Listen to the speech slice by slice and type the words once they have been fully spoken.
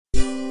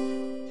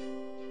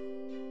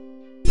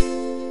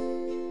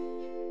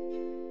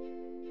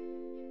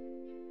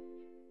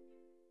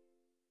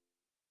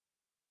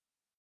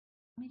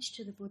Homage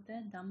to the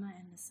Buddha, Dhamma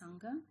and the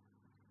Sangha.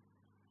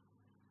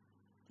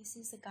 This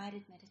is a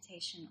guided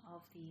meditation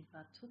of the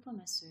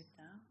Vatupama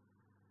Sutta,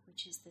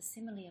 which is the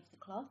simile of the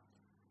cloth.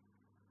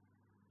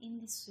 In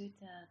this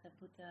sutta, the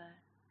Buddha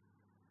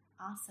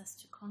asks us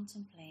to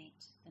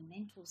contemplate the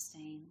mental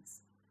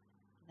stains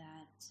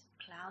that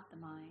cloud the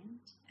mind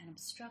and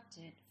obstruct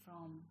it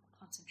from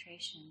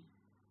concentration.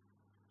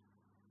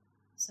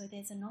 So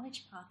there's a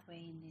knowledge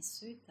pathway in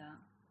this sutta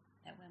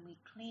that when we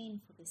clean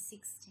for the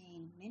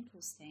 16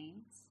 mental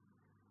stains,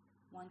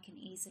 one can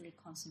easily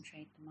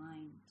concentrate the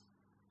mind.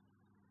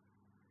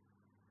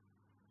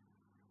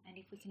 And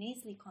if we can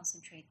easily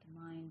concentrate the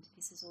mind,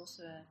 this is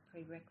also a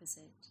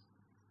prerequisite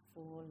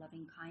for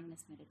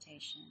loving-kindness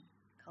meditation,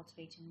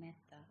 cultivating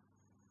metta.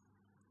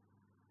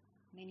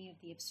 Many of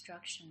the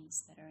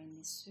obstructions that are in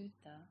this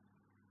sutta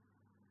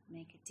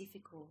make it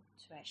difficult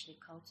to actually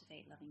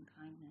cultivate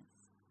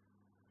loving-kindness.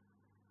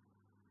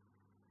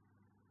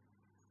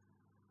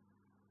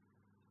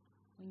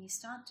 When you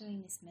start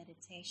doing this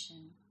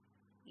meditation,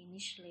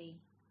 initially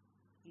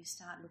you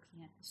start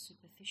looking at the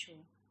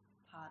superficial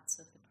parts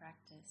of the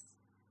practice,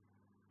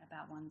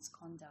 about one's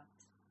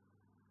conduct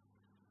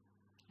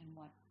and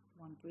what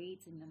one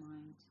breeds in the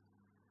mind.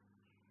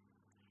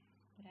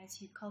 But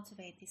as you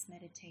cultivate this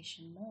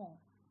meditation more,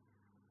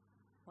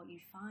 what you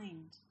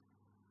find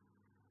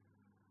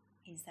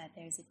is that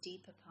there is a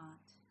deeper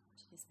part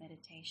to this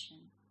meditation,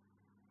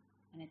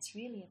 and it's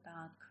really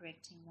about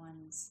correcting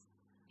one's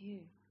view.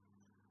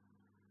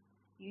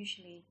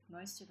 Usually,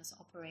 most of us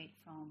operate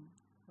from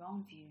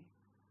wrong view,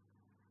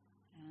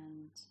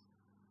 and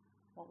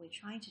what we're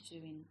trying to do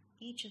in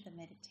each of the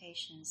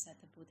meditations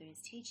that the Buddha is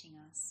teaching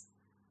us,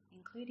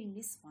 including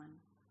this one,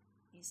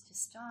 is to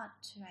start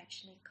to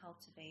actually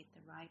cultivate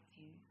the right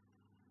view,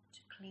 to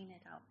clean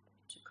it up,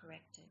 to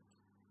correct it,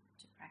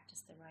 to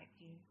practice the right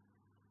view.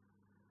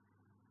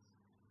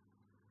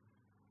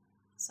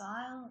 So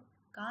I'll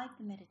guide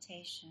the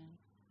meditation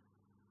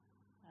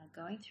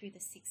going through the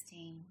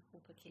 16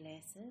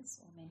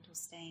 upakilesas or mental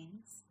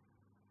stains.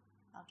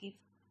 I'll give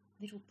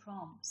little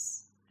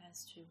prompts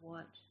as to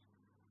what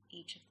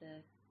each of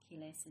the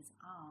kilesas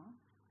are,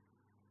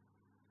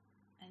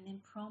 and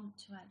then prompt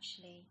to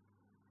actually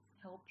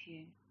help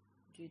you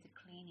do the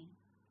cleaning.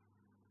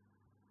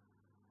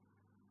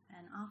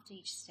 And after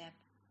each step,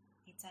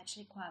 it's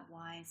actually quite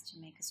wise to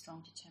make a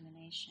strong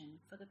determination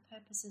for the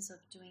purposes of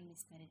doing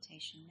this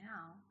meditation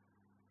now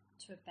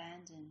to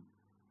abandon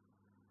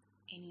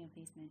any of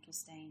these mental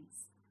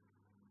stains.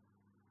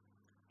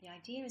 The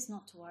idea is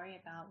not to worry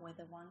about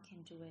whether one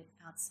can do it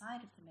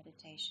outside of the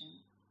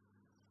meditation.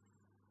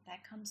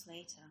 That comes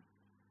later.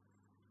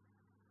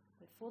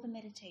 But for the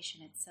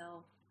meditation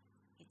itself,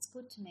 it's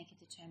good to make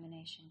a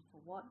determination for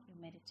what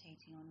you're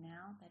meditating on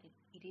now, that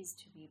it is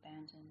to be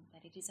abandoned,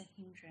 that it is a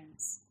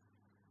hindrance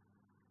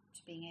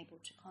to being able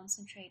to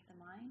concentrate the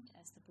mind,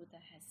 as the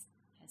Buddha has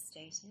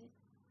stated.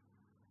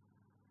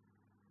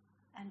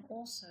 And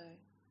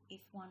also, if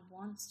one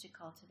wants to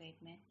cultivate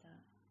metta,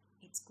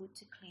 it's good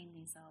to clean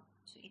these up.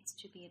 It's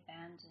to be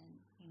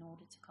abandoned in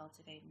order to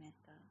cultivate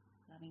metta,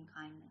 loving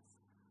kindness.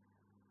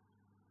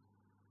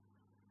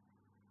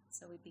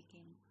 So we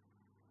begin.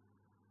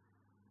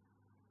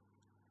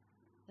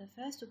 The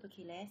first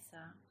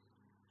upakilesa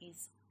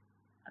is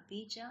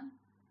abhijja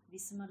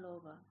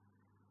visamalobha.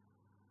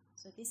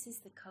 So this is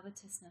the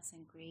covetousness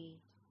and greed.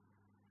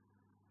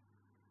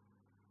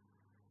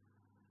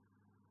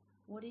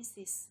 What is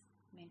this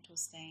mental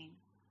stain?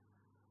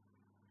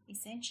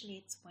 Essentially,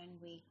 it's when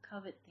we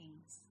covet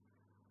things.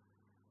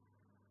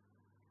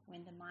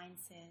 When the mind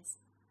says,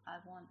 I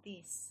want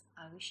this,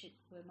 I wish it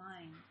were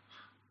mine.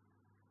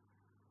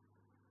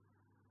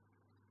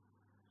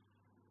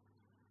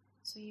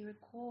 So you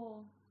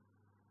recall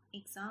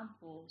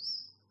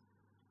examples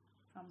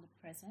from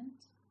the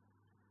present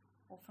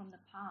or from the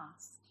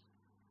past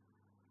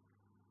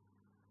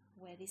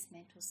where this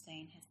mental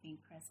stain has been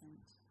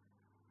present,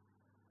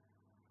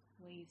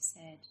 where you've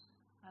said,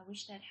 I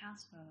wish that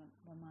house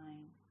were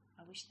mine.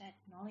 I wish that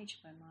knowledge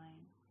were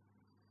mine.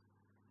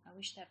 I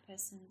wish that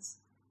person's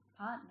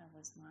partner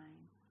was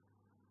mine.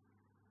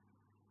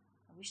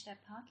 I wish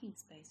that parking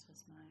space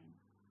was mine.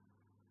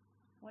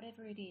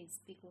 Whatever it is,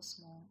 big or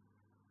small.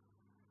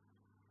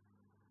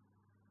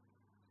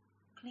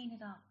 Clean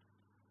it up.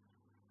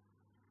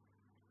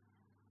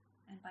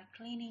 And by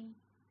cleaning,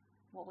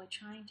 what we're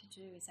trying to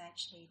do is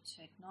actually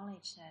to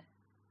acknowledge that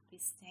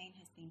this stain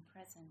has been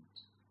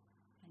present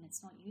and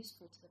it's not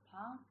useful to the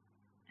path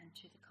and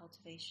to the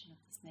cultivation of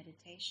this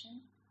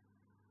meditation,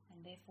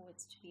 and therefore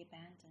it's to be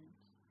abandoned.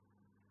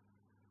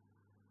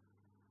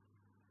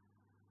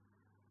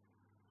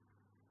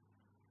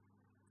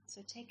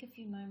 So take a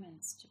few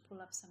moments to pull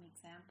up some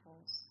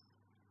examples.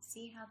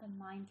 See how the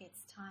mind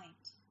gets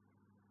tight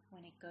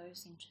when it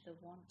goes into the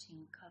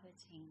wanting,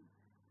 coveting.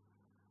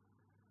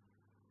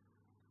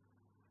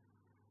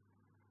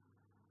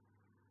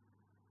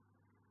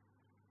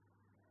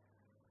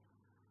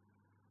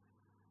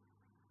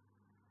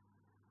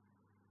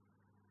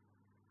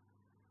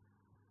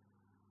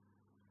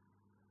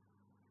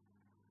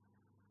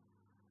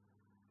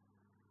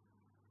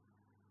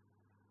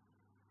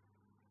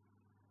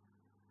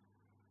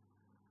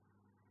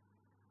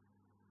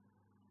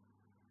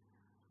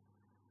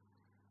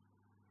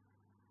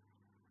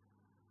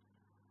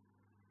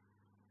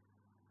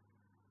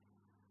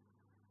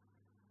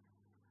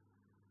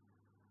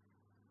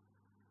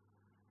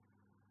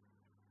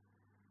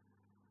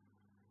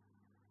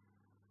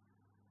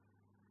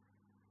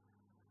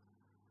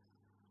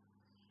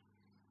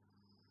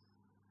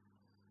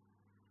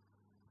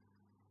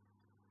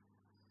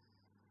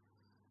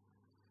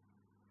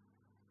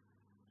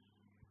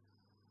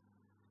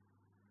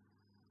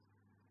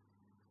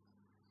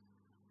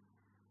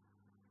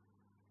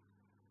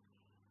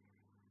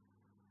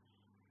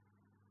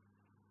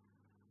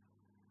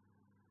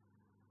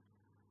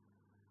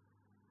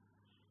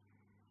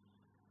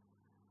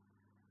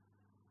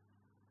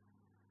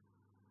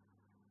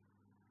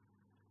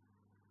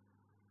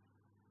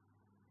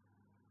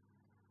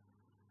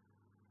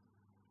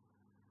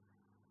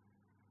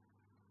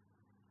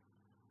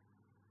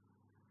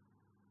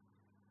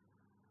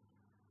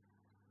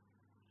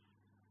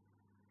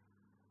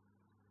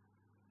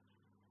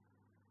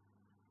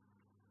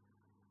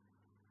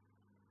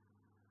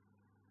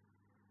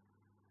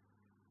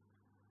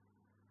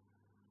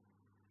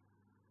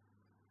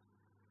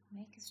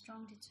 Make a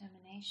strong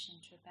determination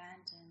to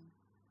abandon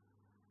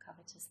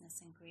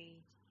covetousness and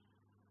greed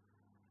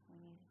when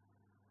you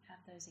have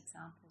those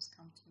examples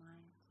come to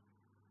mind.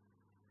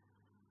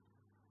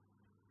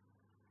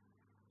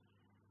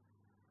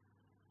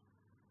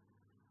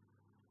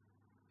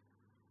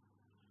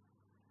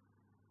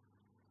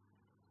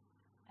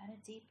 At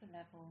a deeper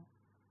level,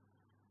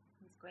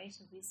 with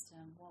greater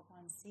wisdom, what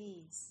one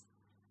sees,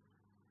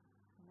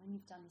 and when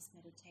you've done this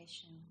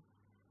meditation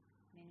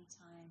many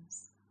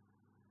times,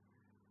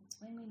 it's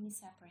when we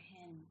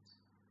misapprehend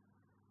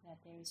that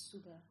there is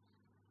Subha,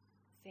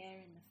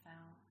 fair in the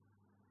foul,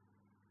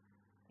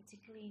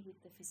 particularly with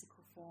the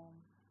physical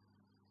form,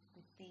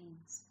 with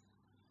things.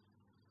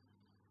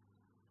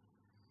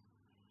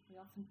 We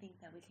often think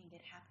that we can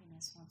get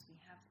happiness once we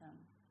have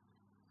them,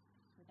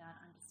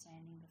 without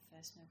understanding the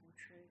First Noble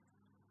Truth.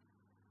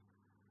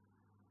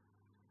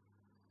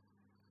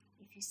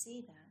 If you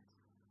see that,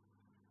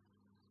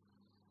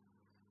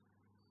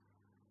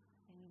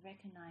 then you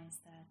recognize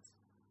that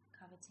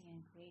coveting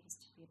and greed is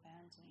to be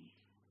abandoned.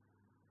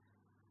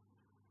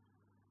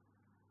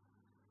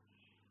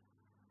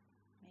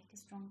 Make a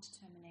strong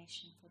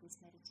determination for this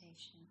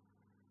meditation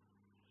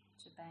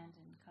to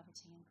abandon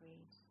coveting and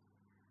greed.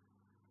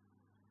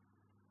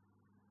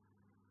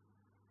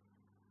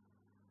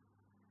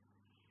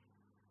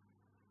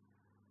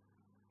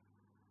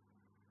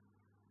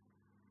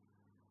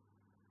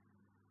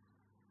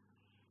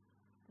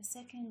 The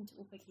second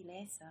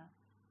upakilesa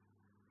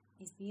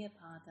is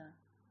vyapada,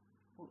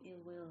 or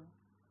ill will.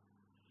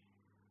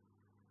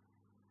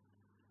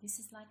 This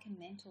is like a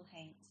mental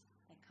hate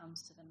that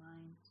comes to the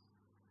mind,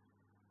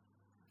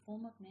 a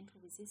form of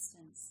mental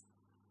resistance.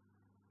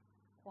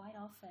 Quite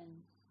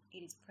often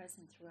it is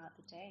present throughout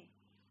the day.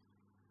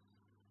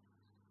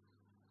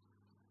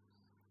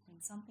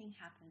 When something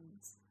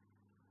happens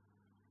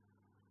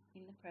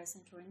in the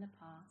present or in the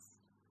past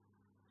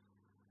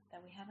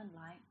that we haven't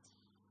liked,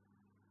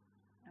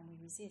 and we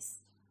resist.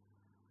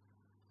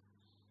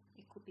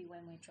 It could be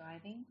when we're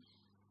driving,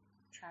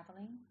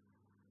 traveling,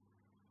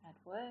 at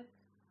work,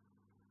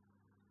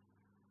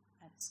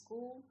 at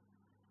school,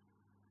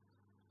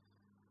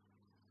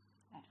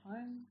 at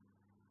home,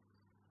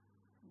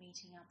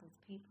 meeting up with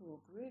people or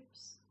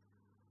groups,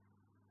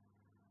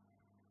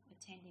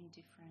 attending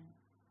different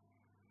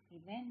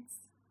events.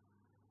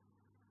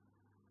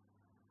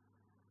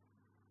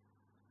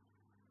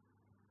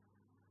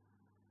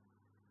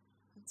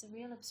 It's a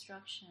real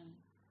obstruction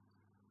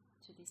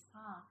to this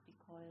path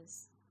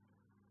because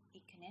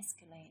it can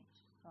escalate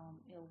from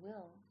ill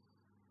will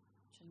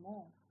to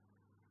more.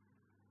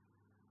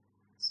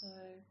 So,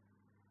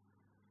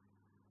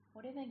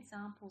 whatever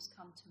examples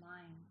come to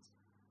mind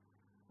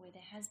where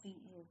there has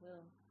been ill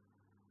will,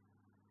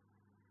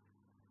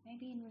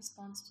 maybe in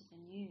response to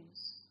the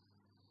news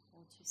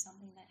or to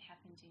something that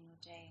happened in your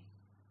day,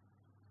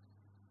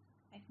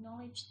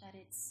 acknowledge that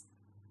it's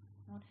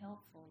not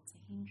helpful, it's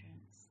a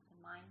hindrance.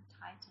 The mind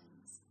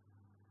tightens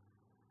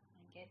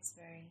and gets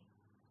very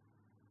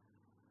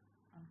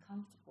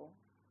uncomfortable,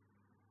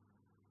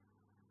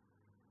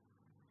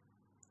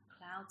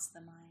 clouds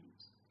the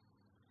mind.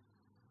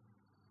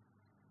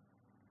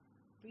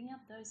 Bring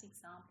up those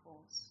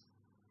examples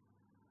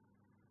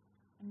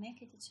and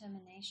make a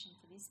determination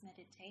for this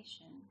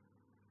meditation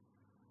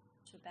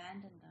to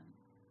abandon them.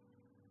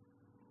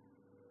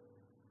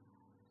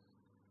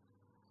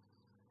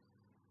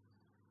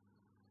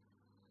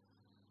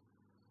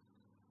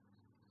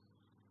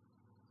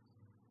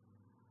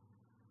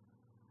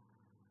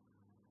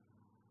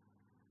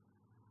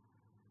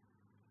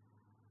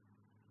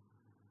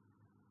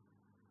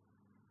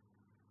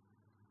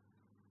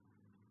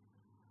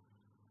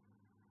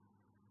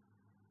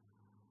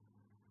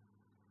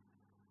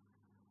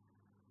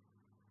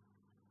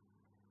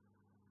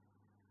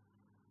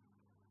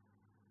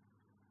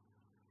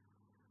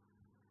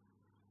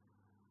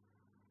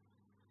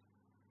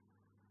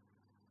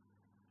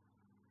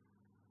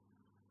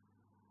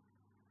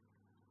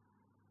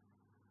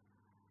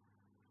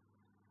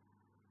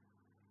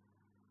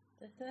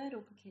 The third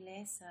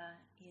upakilesa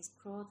is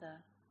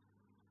krodha,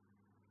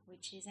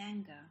 which is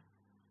anger.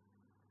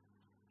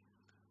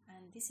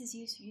 And this is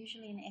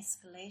usually an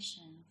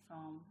escalation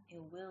from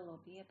ill will or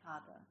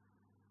vyapada.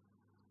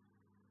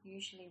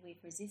 Usually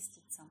we've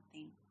resisted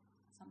something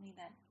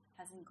that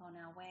hasn't gone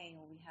our way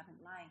or we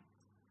haven't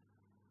liked,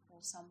 or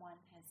someone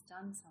has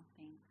done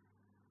something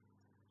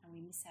and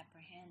we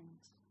misapprehend.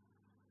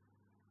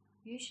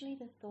 Usually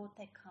the thought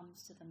that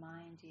comes to the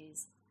mind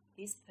is,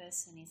 this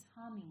person is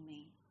harming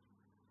me.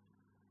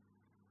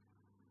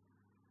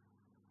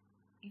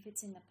 If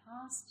it's in the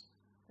past,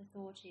 the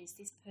thought is,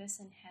 this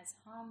person has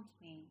harmed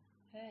me,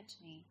 hurt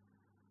me.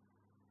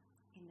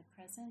 In the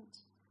present,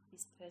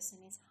 this person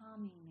is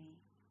harming me,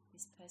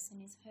 this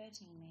person is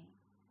hurting me.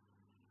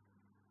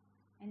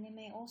 And there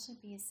may also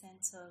be a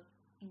sense of,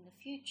 in the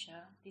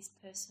future, this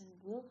person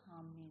will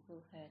harm me,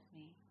 will hurt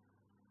me.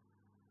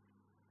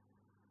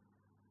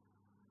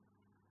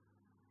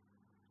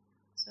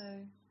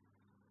 So,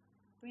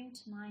 bring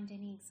to mind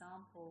any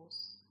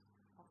examples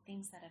of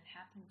things that have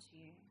happened to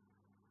you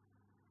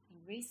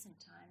in recent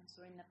times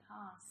or in the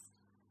past,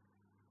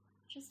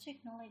 just to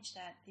acknowledge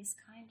that this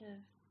kind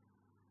of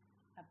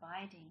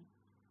abiding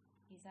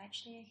is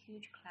actually a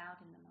huge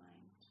cloud in the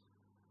mind.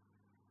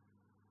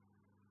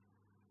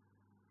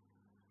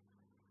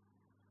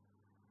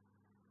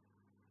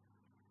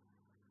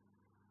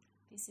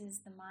 This is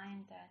the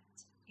mind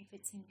that, if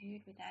it's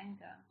imbued with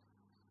anger,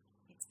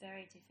 it's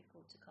very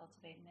difficult to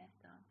cultivate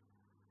metta.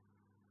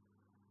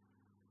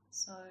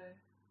 So,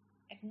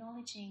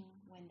 acknowledging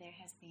when there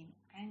has been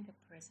anger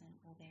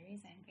present or there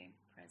is anger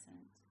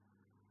present,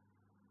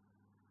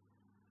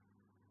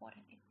 what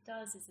it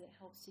does is it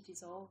helps to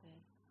dissolve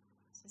it.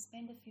 So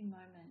spend a few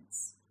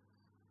moments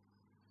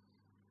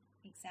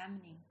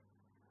examining,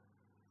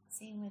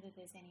 seeing whether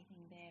there's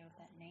anything there of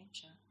that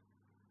nature.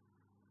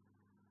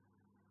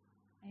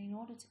 And in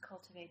order to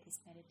cultivate this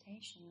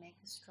meditation, make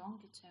a strong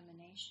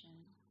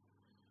determination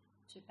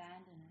to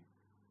abandon it.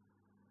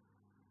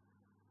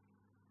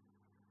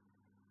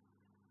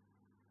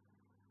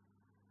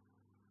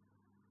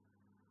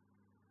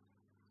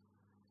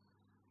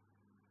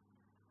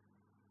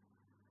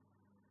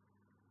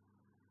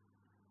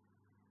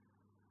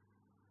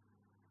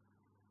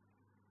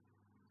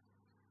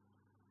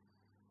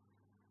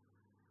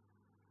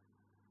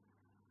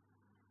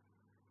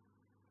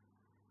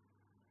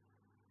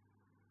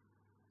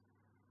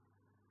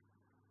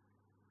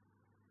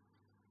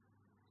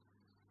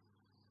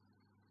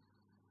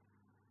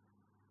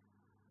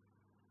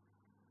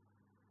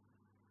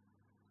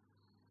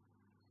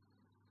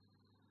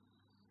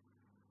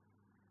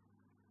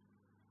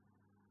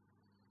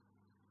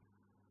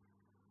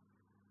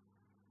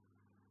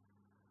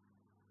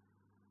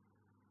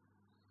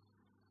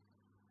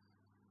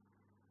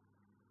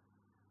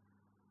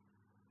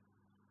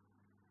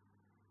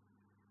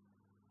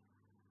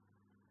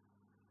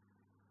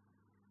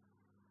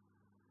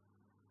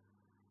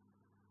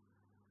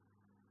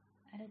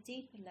 At a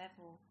deeper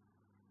level,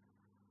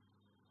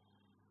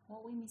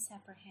 what we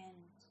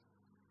misapprehend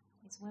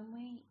is when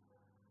we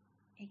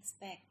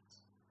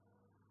expect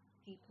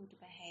people to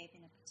behave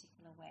in a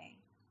particular way,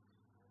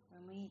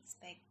 when we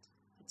expect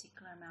a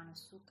particular amount of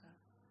sukha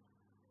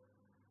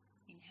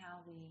in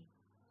how we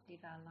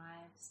live our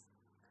lives,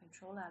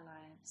 control our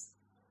lives,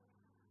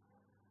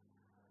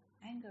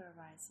 anger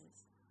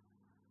arises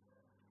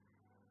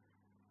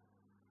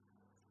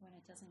when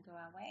it doesn't go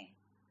our way.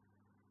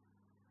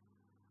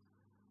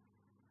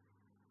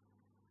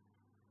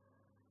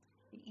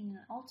 In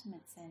an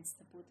ultimate sense,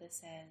 the Buddha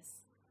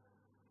says,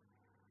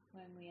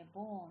 when we are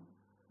born,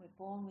 we're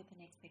born with an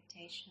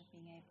expectation of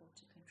being able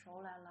to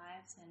control our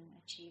lives and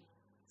achieve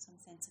some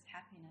sense of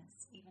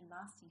happiness, even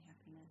lasting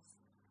happiness.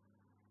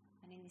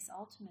 And in this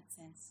ultimate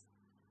sense,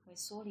 we're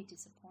sorely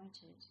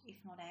disappointed,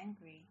 if not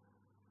angry,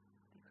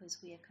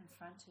 because we are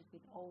confronted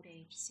with old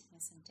age,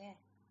 sickness and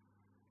death.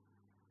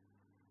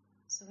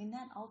 So in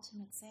that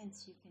ultimate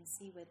sense, you can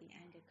see where the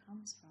anger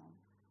comes from.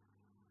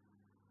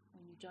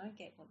 When you don't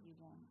get what you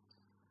want,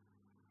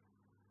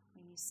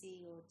 when you see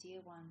your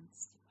dear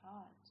ones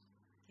depart,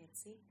 get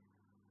sick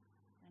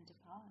and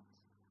depart,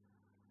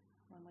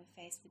 when we're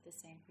faced with the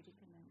same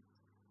predicament.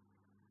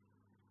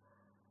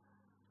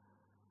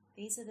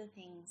 These are the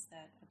things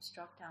that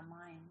obstruct our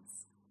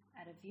minds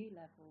at a view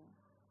level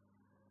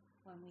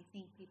when we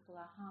think people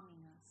are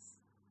harming us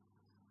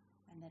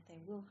and that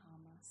they will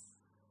harm us.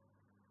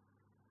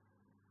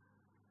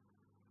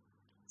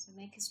 So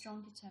make a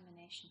strong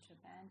determination to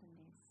abandon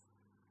this.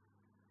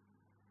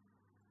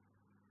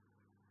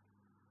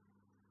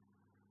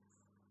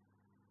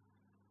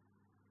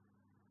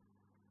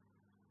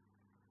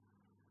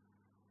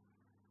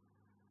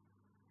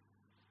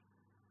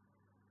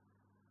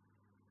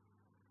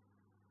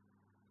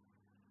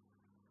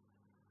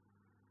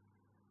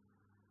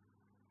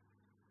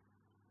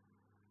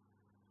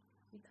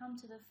 We come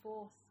to the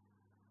fourth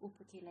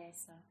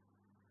upakilesa,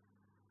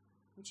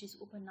 which is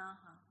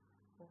upanaha,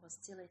 or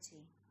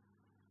hostility.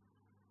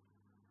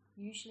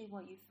 Usually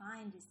what you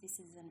find is this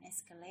is an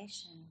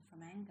escalation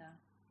from anger,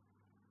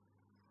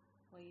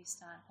 where you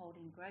start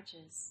holding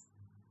grudges,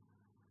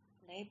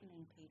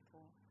 labeling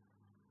people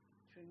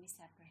through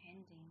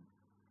misapprehending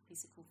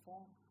physical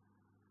form.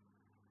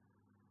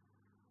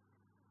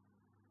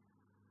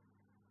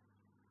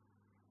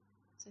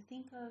 So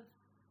think of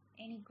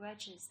any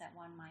grudges that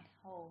one might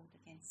hold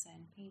against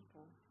certain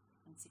people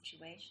and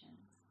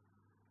situations,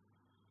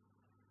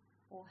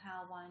 or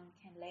how one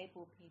can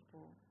label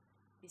people,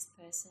 this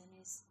person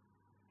is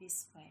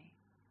this way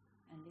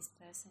and this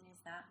person is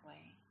that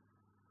way.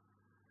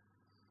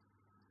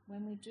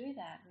 When we do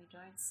that, we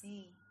don't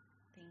see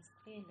things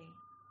clearly.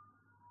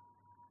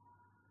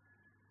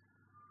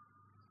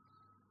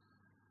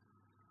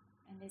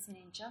 And there's an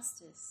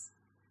injustice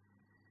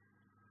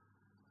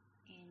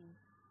in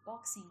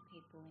boxing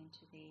people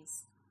into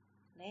these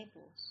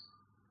labels.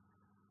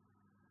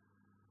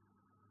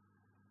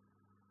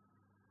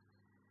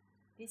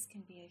 This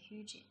can be a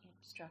huge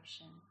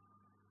obstruction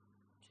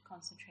to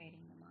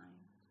concentrating the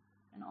mind,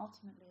 and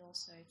ultimately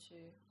also to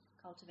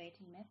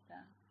cultivating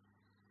metta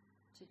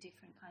to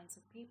different kinds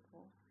of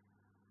people.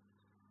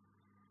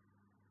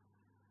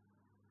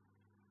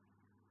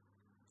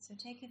 So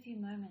take a few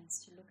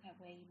moments to look at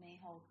where you may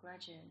hold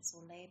grudges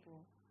or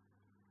label,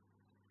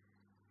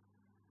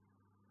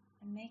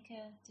 and make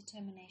a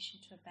determination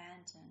to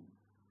abandon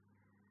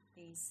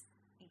these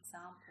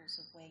examples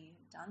of where you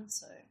have done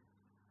so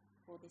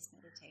for this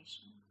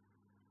meditation.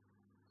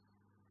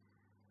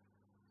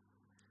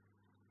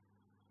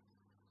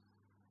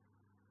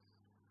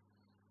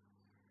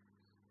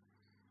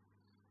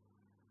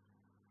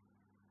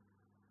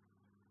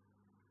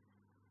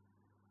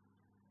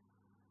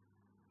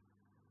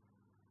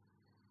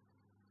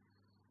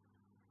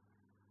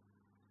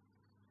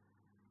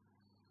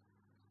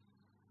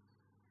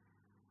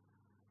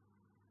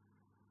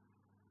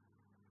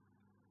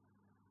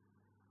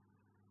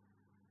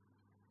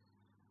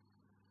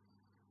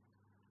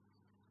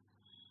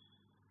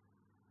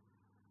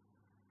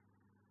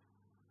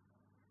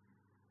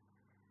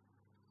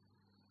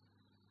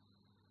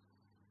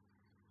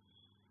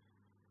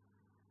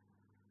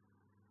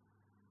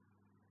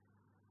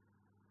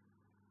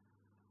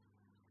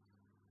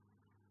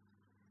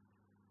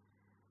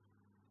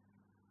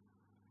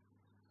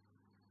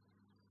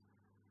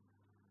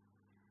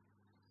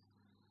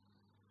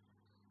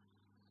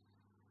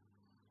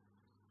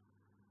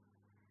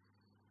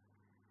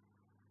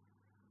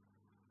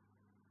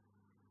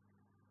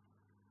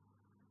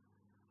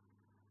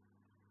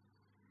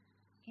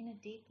 In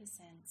a deeper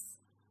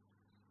sense,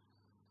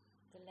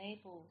 the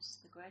labels,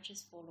 the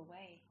grudges fall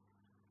away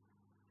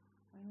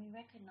when we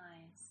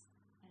recognize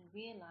and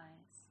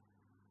realize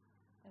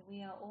that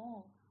we are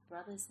all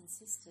brothers and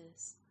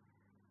sisters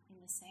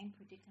in the same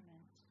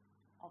predicament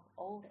of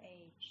old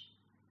age,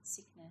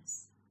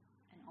 sickness,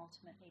 and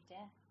ultimately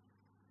death.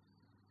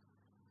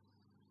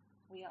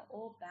 We are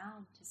all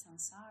bound to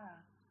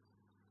samsara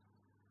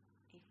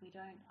if we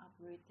don't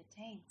uproot the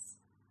taints,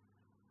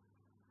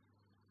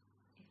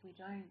 if we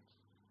don't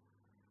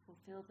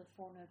fulfill the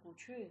Four Noble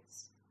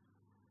Truths,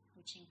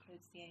 which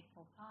includes the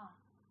Eightfold Path.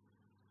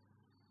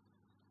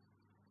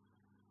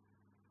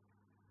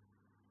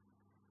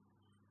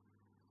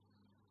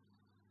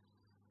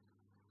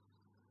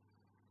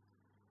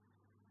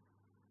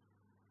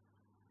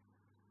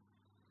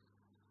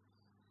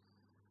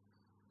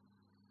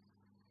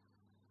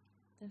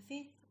 The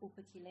fifth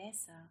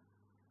upakilesa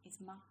is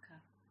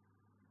makka,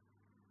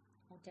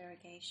 or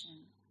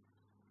derogation.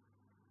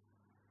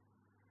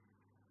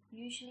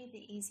 Usually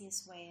the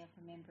easiest way of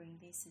remembering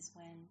this is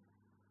when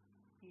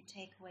you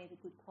take away the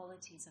good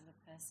qualities of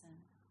a person.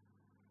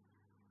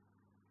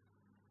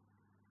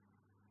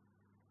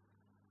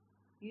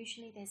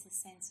 Usually there's a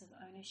sense of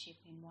ownership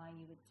in why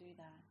you would do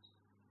that.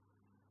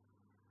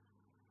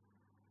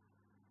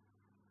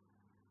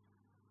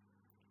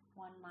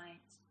 One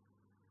might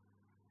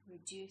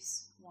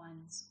reduce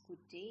one's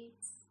good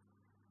deeds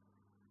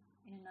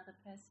in another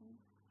person,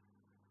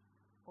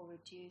 or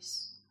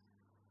reduce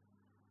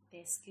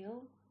their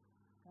skill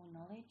or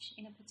knowledge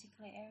in a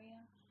particular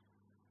area,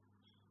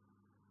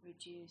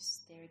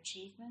 reduce their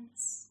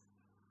achievements,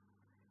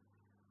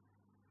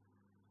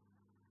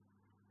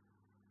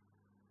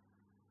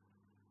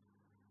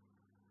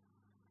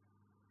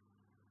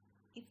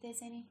 if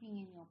there's anything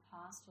in your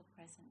past or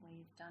present where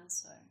you've done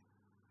so,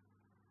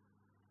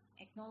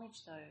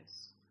 acknowledge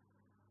those,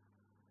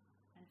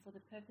 and for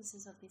the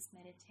purposes of this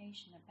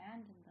meditation,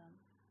 abandon them.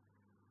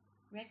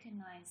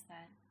 Recognize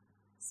that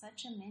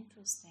such a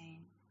mental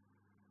stain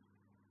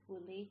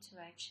will lead to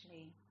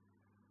actually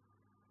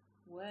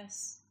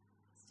worse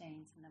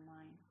stains in the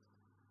mind.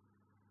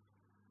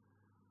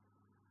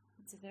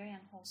 It's a very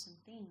unwholesome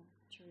thing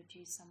to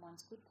reduce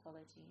someone's good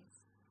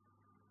qualities.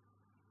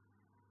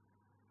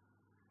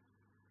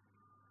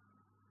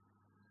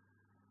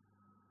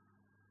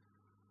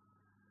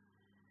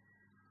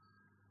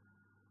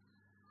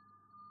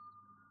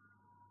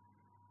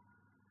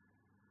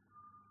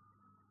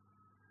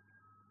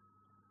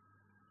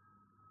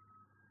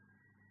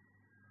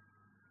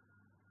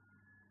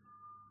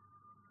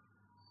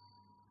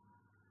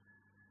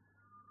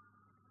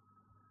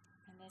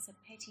 And there's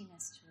a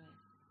pettiness to it.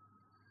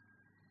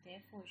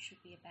 Therefore, it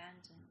should be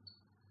abandoned.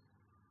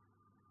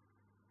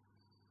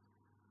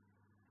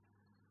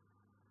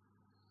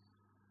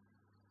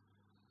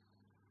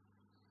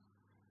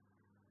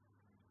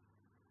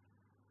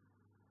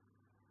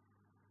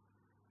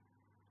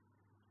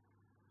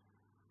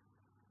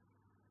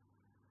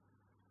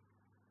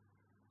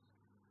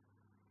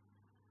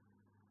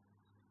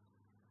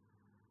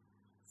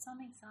 Some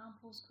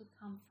examples could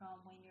come from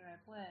when you're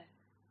at work,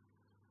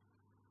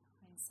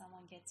 when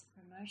someone gets a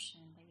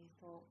promotion that you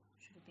thought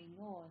should have been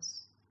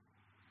yours,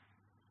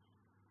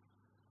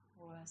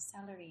 or a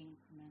salary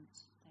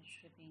increment that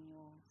should have been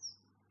yours,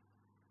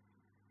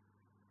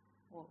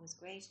 or it was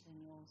greater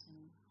than yours and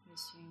you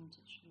assumed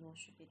yours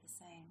should be the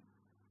same.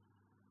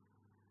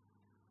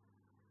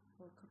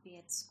 Or it could be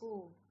at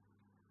school,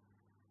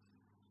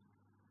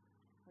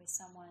 where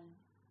someone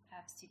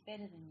perhaps did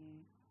better than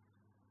you.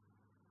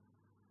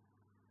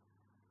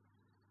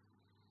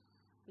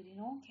 But in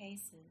all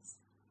cases,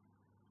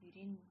 you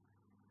didn't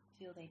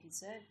feel they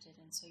deserved it,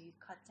 and so you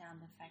cut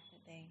down the fact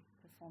that they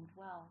performed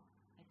well,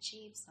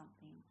 achieved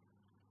something.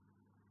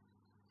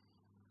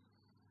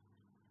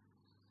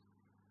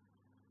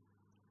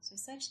 So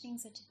such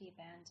things are to be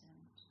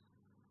abandoned.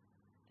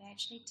 They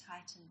actually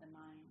tighten the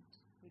mind,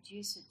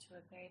 reduce it to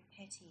a very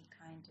petty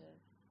kind of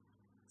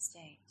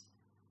state,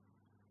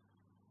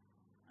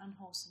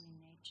 unwholesome in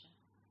nature,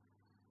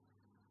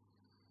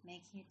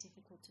 making it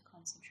difficult to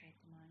concentrate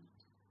the mind.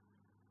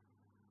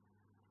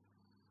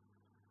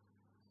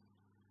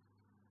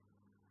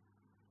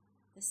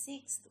 The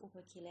sixth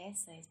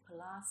upakilesa is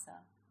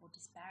palasa, or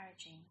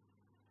disparaging.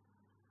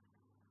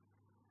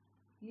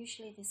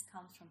 Usually this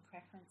comes from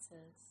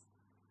preferences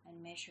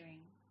and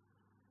measuring.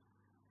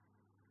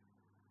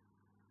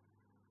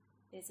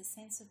 There's a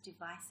sense of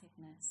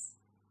divisiveness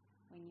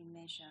when you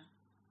measure.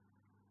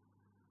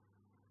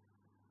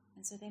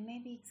 And so there may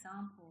be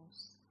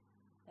examples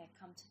that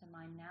come to the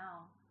mind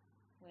now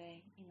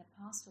where in the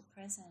past or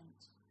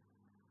present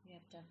you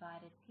have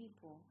divided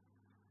people.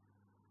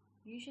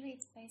 Usually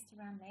it's based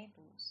around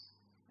labels,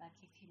 like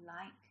if you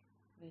like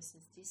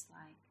versus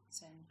dislike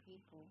certain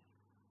people,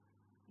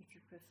 if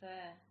you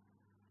prefer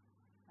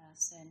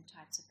certain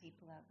types of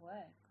people at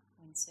work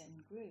or in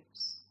certain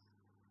groups,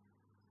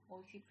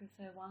 or if you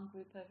prefer one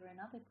group over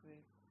another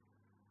group.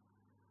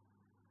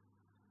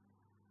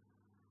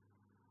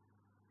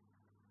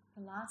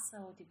 Palasa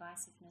or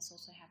divisiveness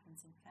also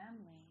happens in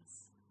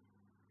families,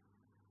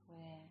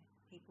 where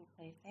people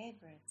play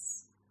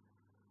favorites.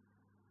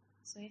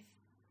 So if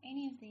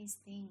any of these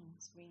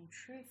things ring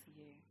true for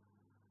you,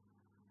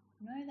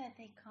 know that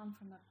they come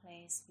from a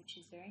place which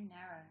is very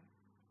narrow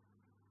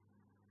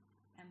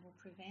and will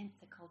prevent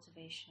the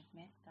cultivation of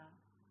metta.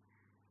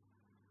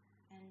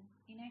 And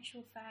in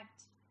actual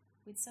fact,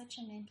 with such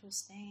a mental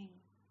stain,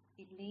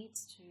 it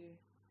leads to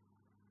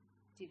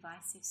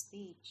divisive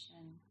speech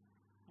and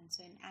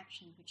certain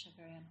actions which are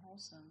very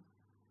unwholesome.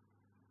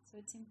 So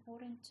it's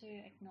important to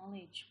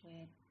acknowledge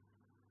where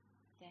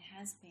there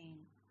has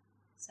been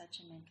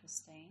such a mental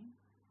stain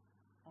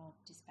of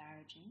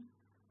disparaging.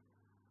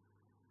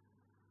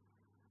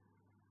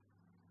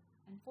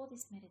 And for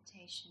this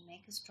meditation,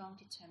 make a strong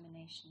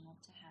determination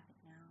not to have it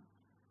now.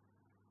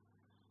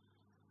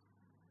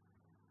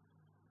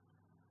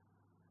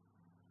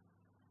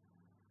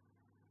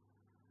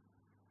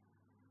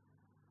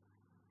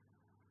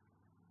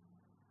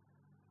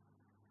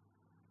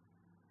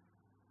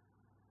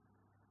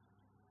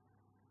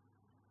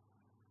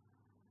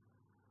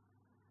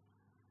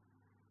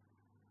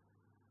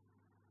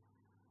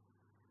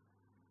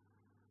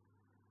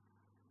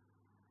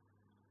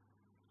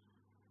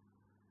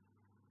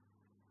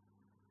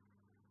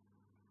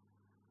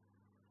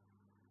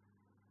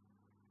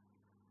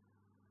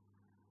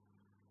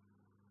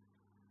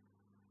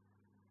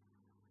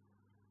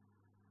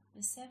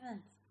 The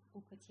seventh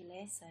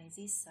upakilesa is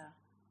issa,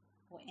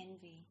 or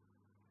envy.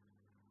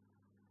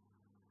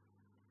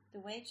 The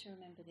way to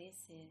remember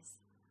this is,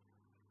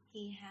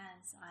 he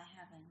has, I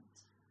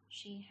haven't.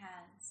 She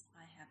has,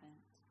 I haven't.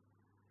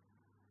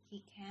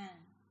 He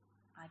can,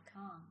 I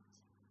can't.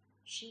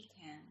 She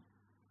can,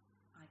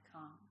 I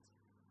can't.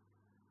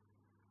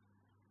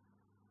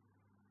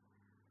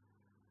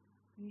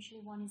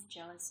 Usually one is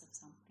jealous of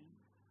something.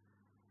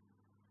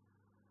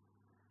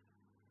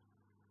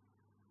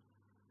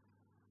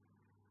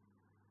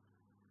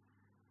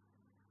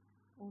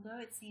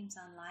 Although it seems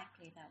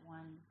unlikely that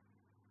one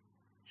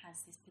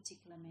has this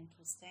particular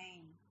mental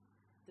stain,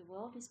 the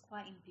world is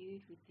quite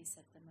imbued with this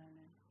at the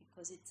moment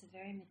because it's a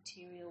very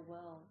material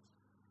world.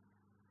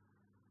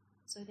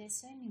 So there's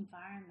certain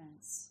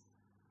environments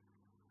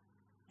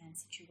and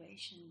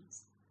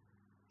situations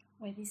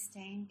where this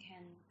stain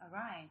can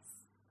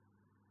arise.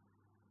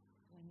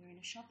 When you're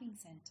in a shopping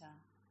center,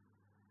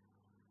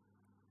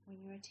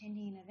 when you're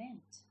attending an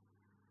event,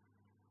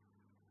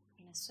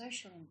 in a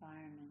social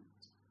environment,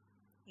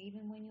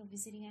 even when you're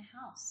visiting a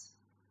house.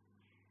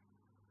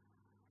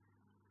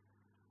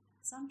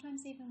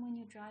 Sometimes even when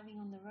you're driving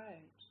on the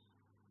road,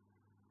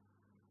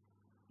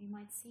 you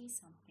might see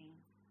something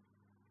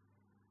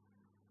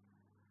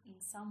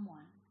in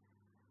someone.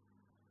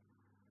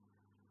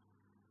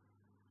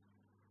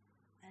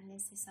 And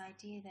there's this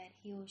idea that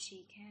he or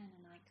she can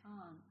and I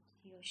can't,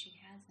 he or she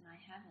has and I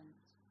haven't.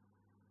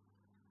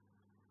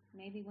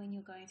 Maybe when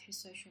you're going through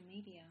social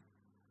media,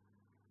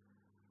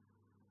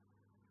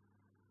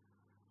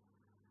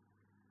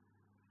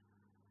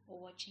 or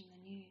watching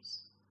the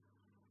news,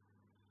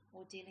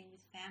 or dealing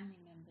with family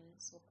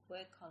members or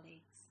work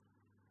colleagues.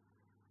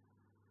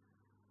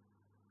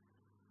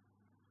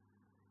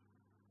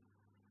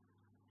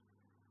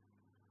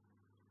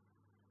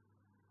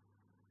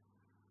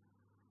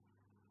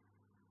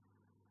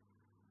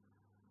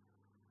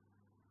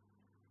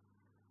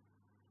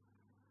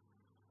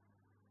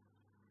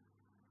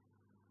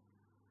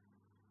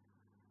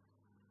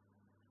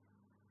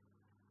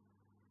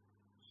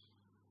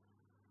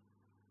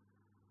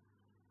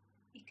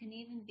 It can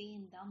even be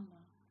in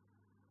Dhamma,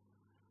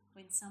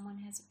 when someone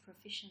has a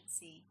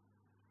proficiency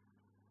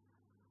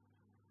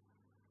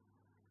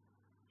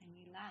and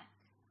you lack,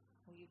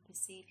 or you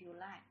perceive your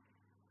lack.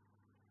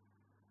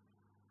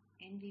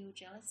 Envy or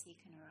jealousy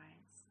can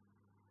arise,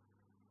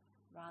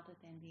 rather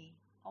than the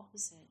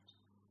opposite,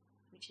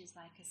 which is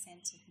like a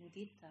sense of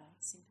mudita,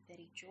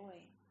 sympathetic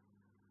joy.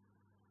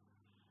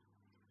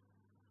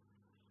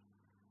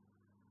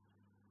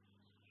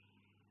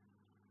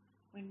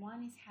 When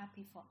one is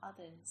happy for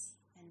others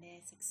and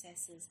their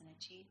successes and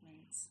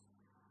achievements,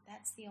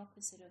 that's the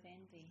opposite of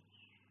envy.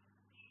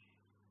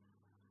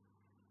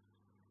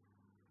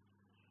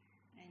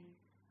 And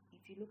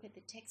if you look at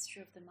the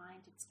texture of the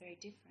mind, it's very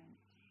different.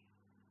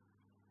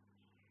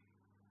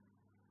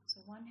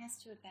 So one has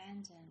to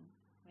abandon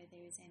where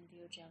there is envy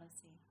or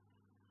jealousy.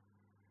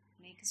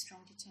 Make a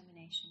strong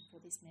determination for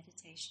this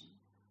meditation.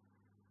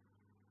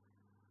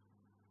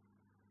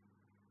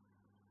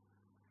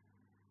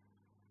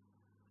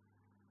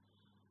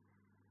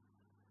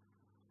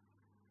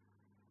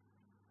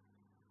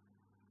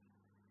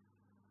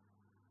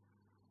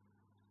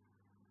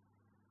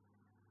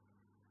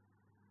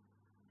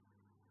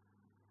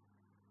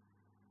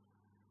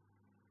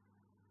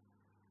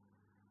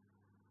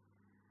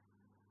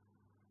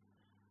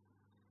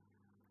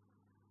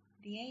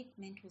 The eighth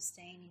mental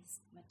stain is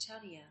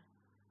macharya,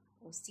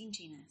 or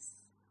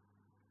stinginess.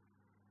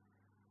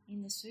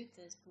 In the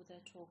suttas, Buddha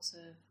talks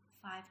of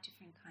 5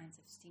 different kinds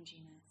of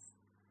stinginess.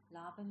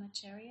 Labha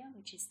macharya,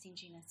 which is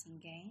stinginess in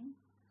gain.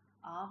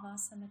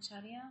 Avasa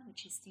macharya,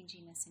 which is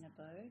stinginess in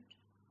abode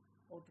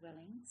or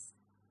dwellings.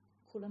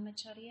 Kula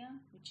macharya,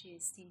 which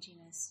is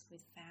stinginess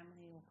with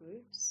family or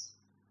groups.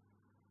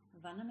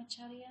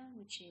 Vanamacharya,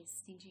 which is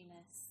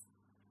stinginess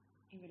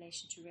in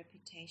relation to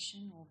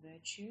reputation or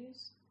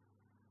virtues.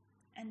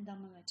 And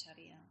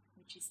Dhammamacharya,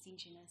 which is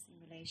stinginess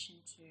in relation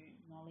to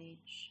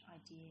knowledge,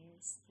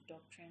 ideas, the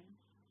doctrine.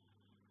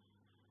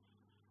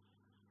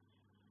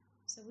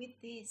 So with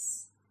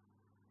this,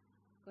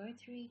 go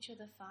through each of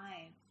the 5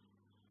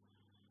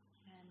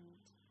 and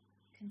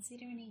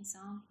consider any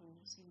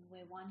examples in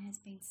where one has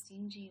been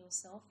stingy or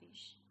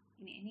selfish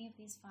in any of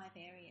these 5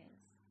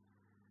 areas.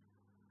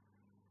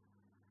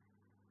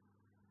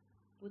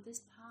 Buddha's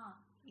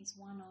path is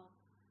one of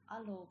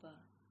alobha,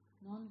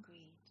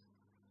 non-greed,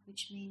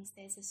 which means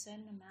there's a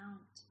certain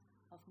amount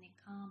of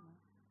nekama,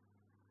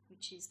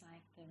 which is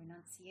like the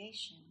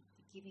renunciation,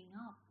 the giving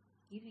up,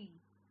 giving.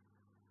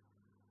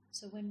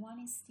 So when one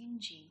is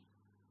stingy,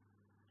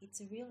 it's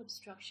a real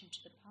obstruction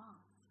to the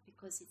path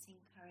because it's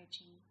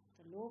encouraging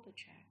the lobha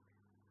track,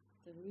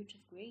 the root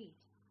of greed.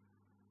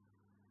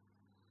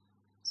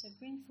 So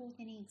bring forth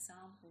any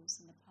examples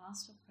in the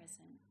past or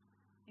present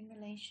in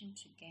relation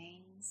to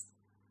gains,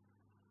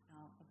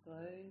 our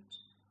abode,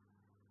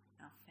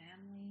 our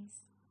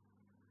families,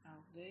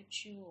 our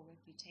virtue or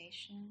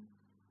reputation,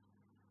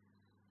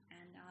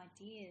 and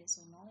ideas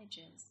or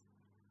knowledges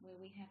where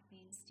we have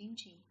been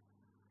stingy.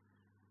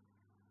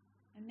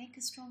 And make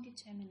a strong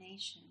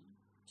determination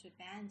to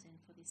abandon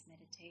for this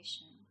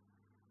meditation,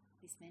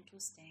 this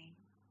mental stain.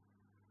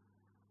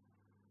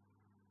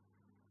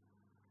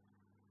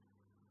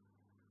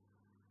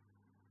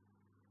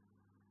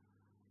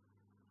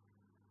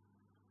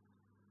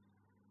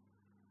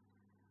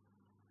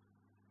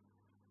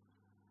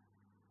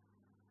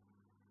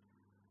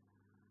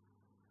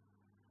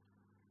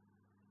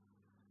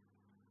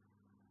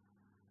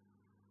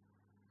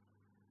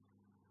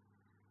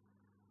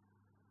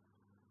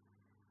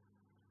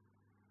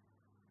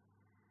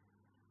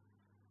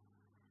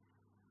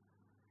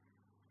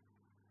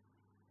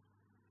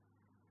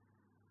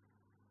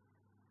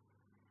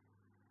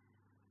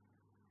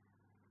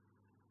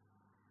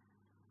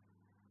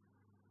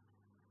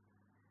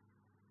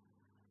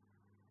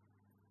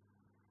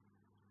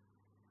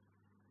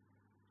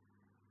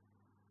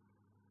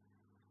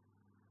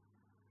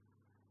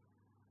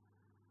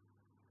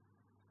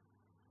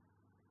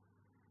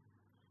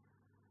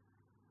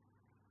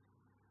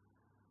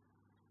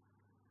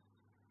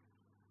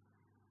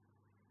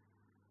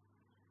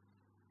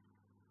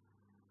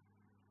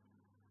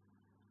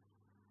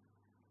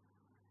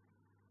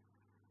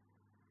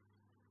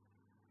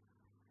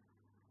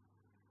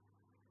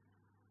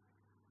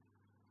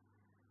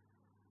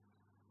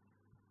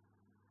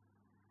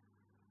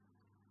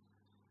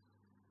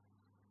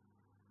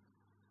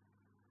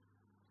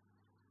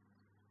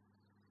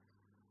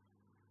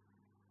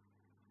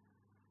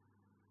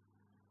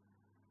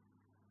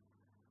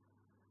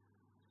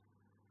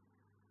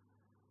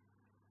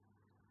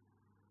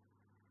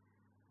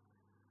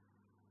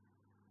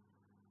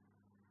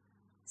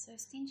 So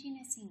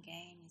stinginess in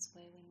gain is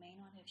where we may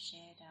not have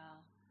shared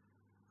our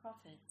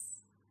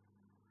profits.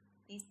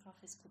 These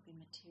profits could be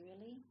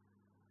materially,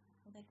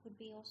 or they could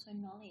be also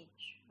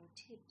knowledge or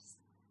tips.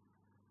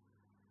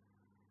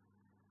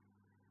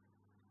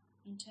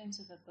 In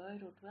terms of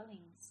abode or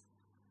dwellings,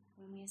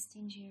 when we are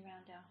stingy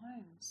around our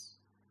homes,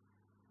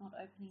 not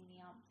opening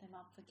them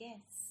up for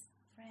guests,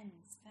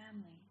 friends,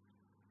 family.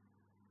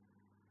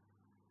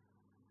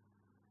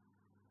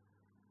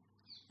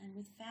 And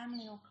with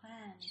family or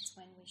clan, it's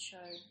when we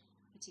show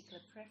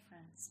particular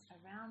preference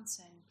around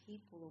certain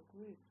people or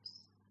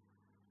groups,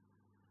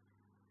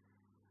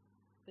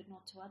 but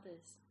not to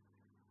others.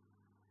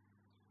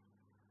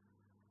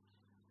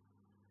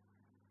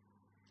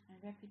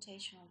 And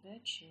reputational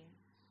virtue,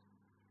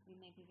 we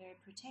may be very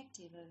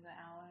protective over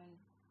our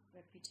own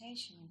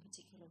reputation in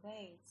particular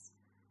ways,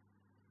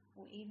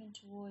 or even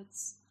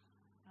towards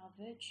our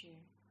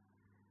virtue,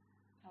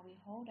 how we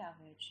hold our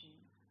virtue.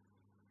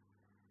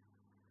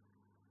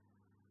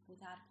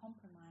 without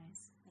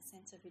compromise, a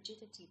sense of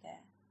rigidity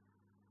there.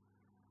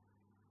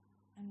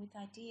 And with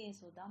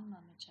ideas or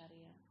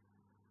Dhammamacharya,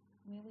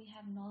 where we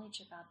have knowledge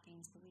about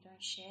things but we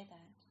don't share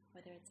that,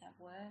 whether it's at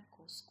work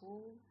or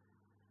school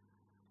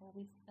or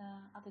with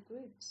other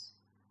groups.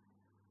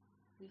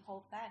 We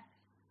hold back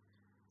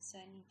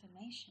certain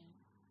information,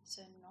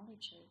 certain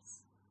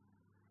knowledges.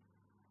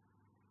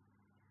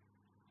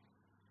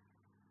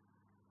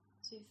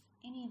 So if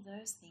any of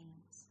those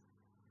things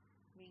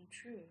ring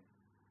true,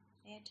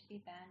 they are to be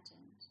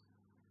abandoned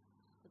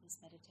for this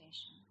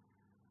meditation.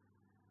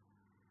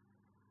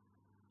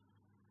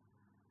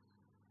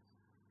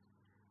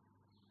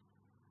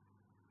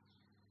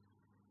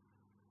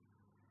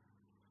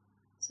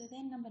 So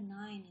then number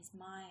 9 is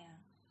Maya,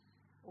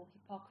 or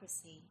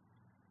hypocrisy,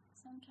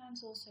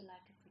 sometimes also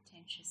lack of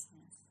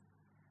pretentiousness.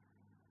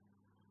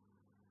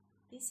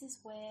 This is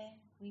where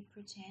we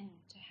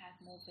pretend to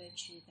have more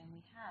virtue than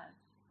we have,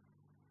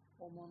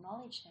 or more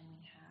knowledge than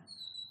we have.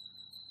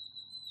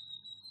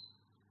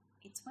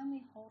 It's when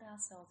we hold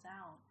ourselves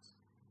out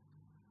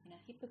in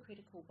a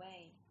hypocritical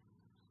way,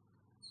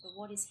 but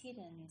what is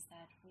hidden is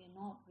that we are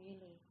not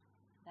really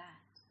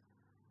that,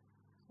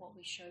 what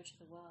we show to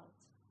the world,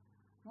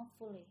 not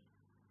fully.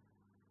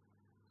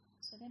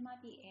 So there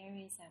might be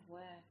areas at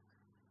work,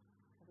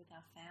 or with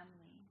our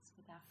families,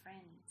 with our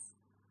friends,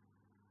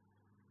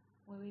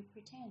 where we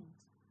pretend.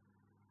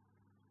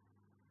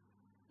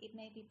 It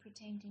may be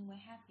pretending we're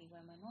happy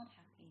when we're not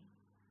happy.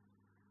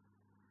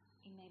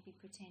 It may be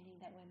pretending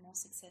that we're more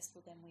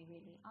successful than we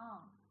really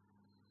are.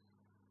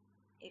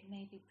 It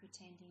may be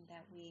pretending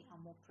that we are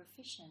more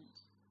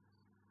proficient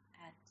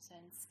at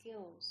certain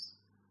skills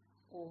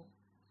or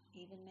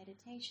even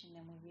meditation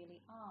than we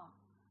really are.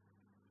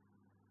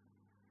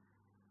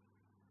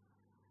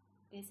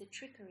 There's a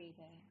trickery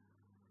there,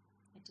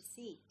 a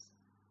deceit.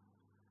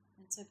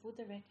 And so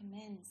Buddha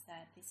recommends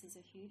that this is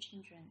a huge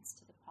hindrance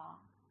to the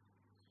path,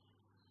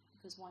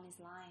 because one is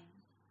lying.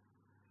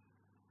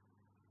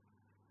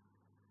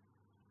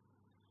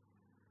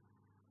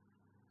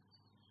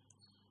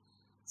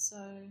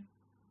 So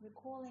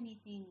recall any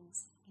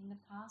things in the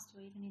past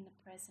or even in the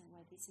present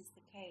where this is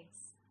the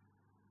case.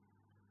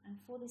 And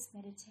for this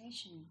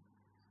meditation,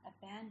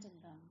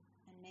 abandon them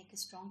and make a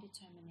strong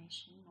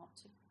determination not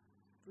to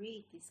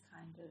breed this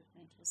kind of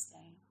mental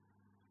state.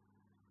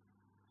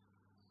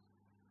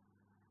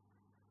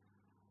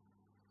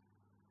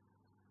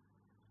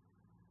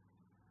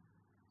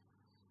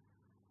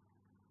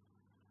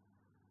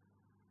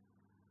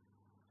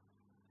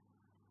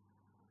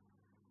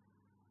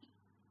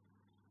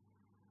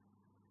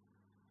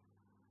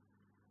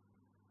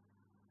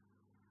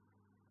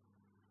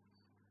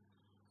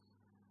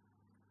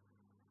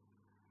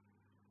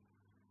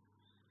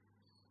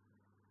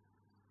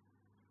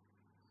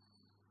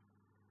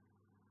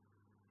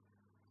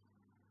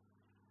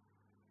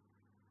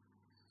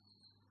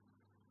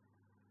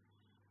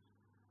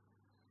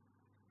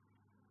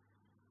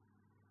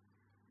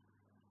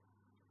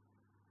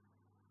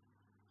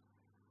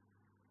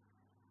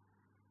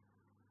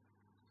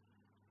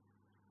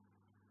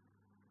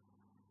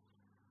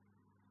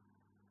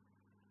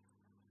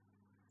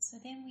 So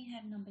then we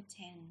have number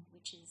 10,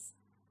 which is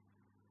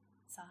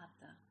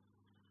Sahata,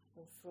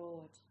 or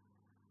fraud.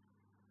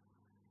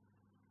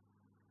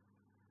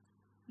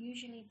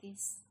 Usually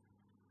this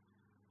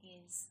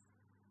is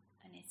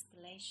an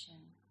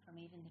escalation from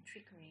even the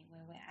trickery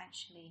where we're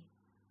actually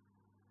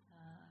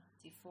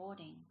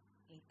defrauding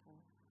people.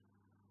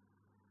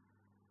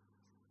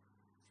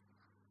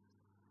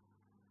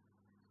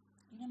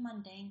 In a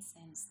mundane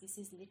sense, this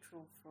is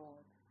literal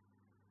fraud.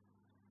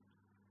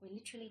 We're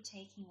literally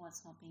taking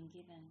what's not being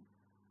given,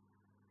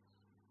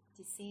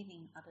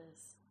 deceiving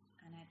others,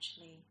 and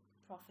actually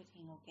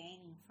profiting or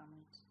gaining from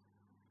it.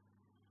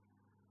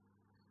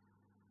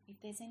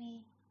 If there's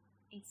any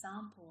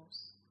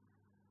examples,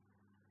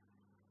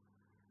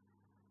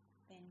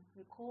 then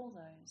recall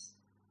those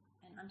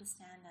and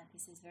understand that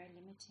this is very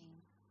limiting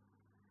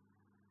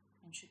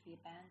and should be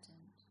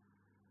abandoned.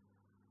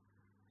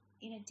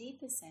 In a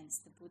deeper sense,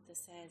 the Buddha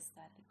says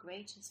that the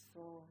greatest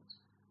fraud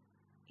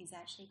is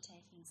actually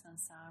taking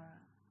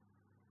samsara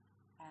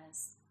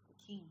as the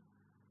king,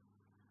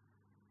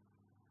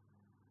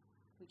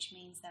 which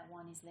means that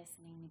one is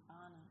lessening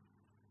nibbana.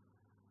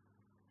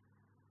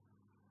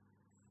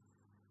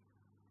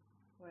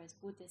 Whereas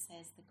Buddha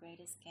says the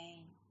greatest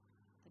gain,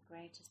 the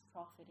greatest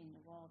profit in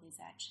the world is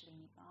actually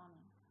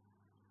nibbana.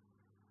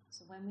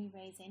 So when we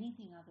raise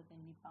anything other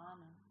than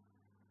nibbana,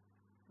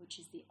 which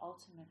is the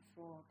ultimate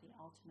fraud, the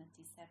ultimate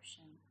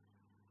deception,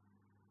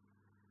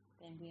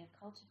 then we are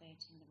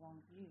cultivating the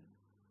wrong view.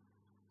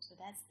 So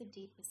that's the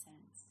deeper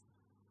sense.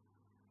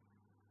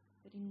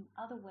 But in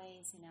other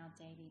ways in our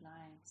daily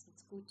lives,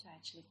 it's good to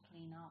actually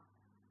clean up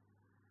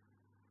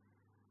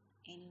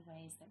any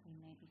ways that we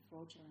may be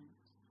fraudulent.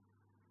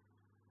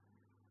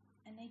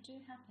 And they do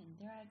happen.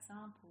 There are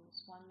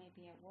examples. One may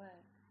be at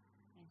work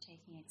and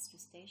taking extra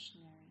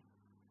stationery.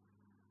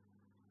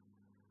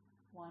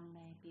 One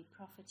may be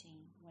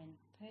profiting when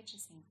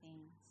purchasing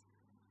things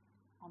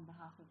on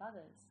behalf of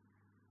others.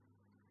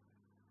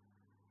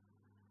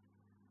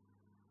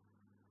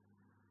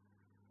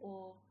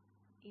 Or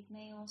it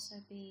may also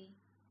be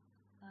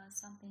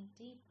something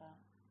deeper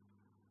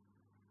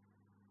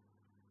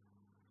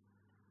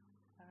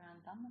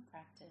around Dhamma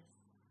practice.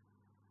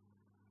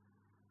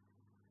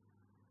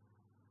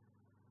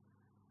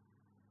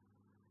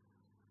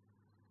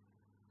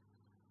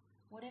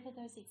 Whatever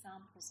those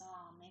examples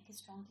are, make a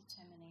strong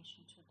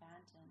determination to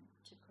abandon,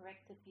 to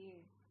correct the view,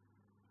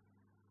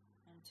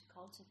 and to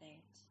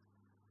cultivate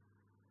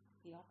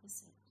the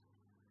opposite,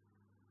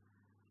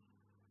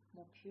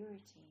 more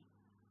purity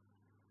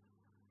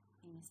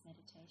in this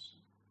meditation.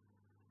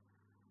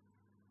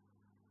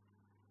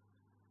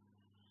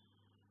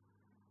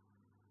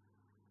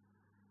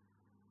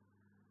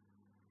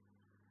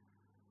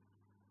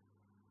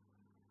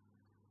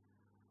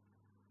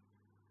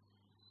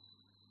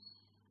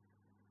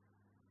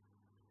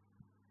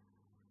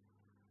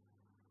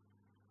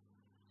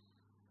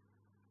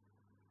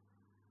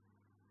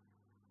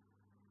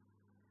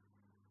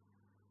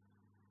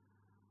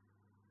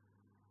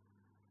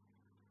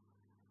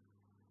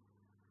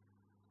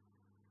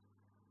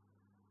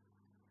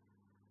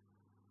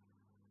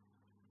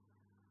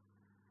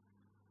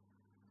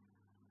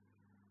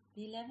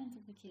 The 11th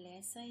of the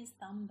Kilesa is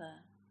Damba,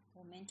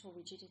 or mental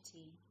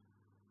rigidity,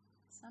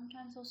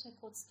 sometimes also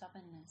called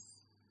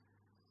stubbornness.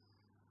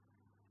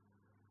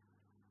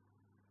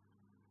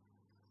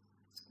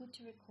 It's good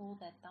to recall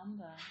that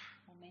Damba,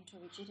 or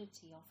mental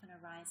rigidity, often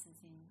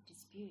arises in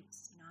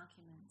disputes, in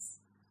arguments.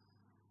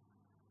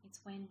 It's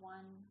when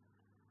one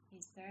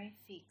is very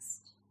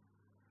fixed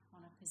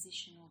on a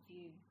position or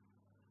view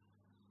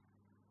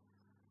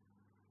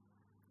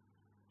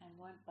and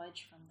won't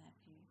budge from that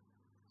view.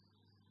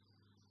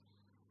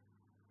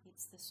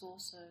 It's the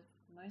source of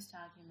most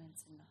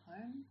arguments in the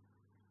home,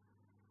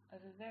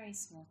 over very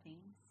small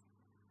things,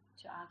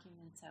 to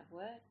arguments at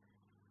work,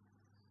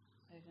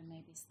 over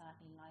maybe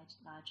slightly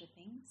larger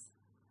things,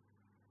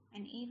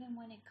 and even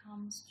when it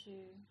comes to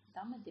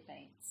Dhamma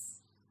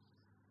debates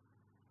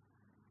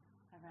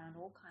around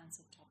all kinds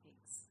of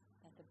topics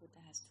that the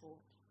Buddha has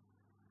taught.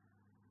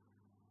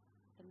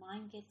 The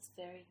mind gets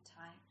very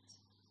tight.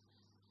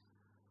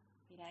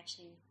 It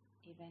actually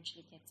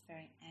eventually gets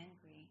very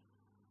angry.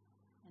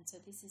 And so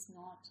this is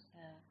not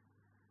a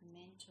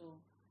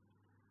mental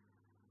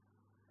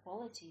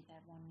quality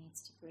that one needs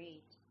to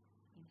breed.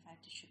 In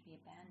fact, it should be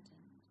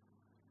abandoned.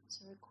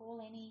 So recall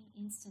any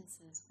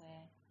instances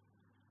where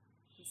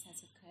this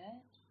has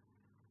occurred.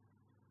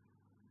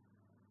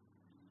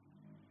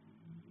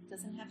 It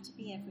doesn't have to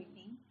be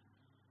everything,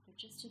 but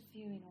just a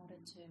few in order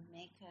to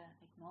make an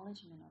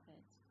acknowledgement of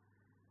it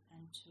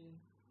and to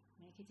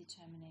make a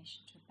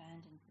determination to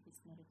abandon for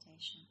this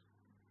meditation.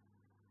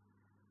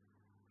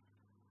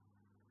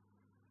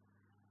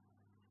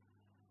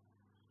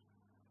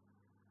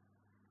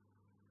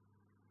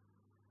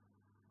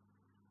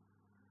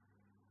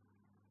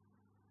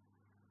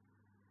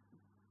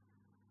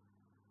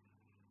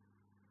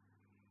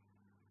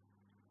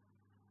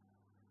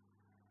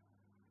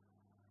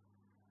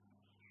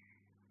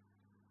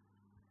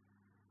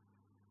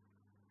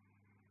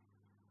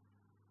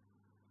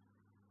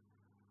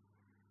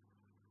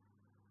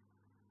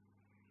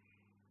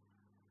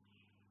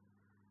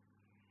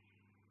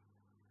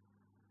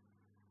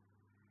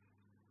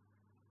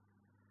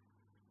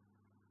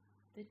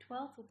 The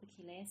 12th of the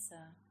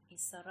Kilesa is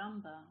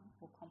Saramba,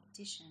 or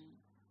competition,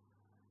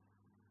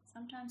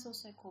 sometimes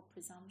also called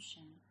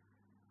presumption.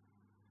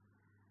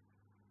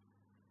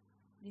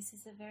 This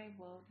is a very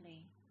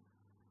worldly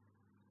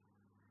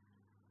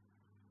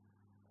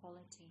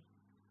quality.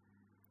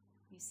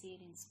 You see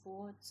it in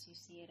sports, you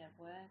see it at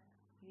work,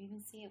 you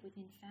even see it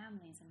within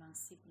families, among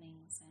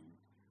siblings and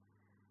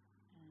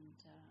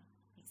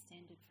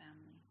extended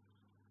family.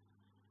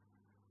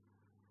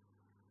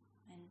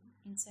 And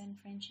in certain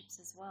friendships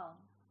as well.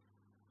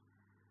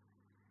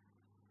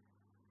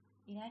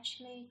 It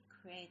actually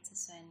creates a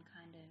certain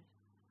kind of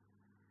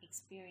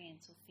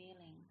experience or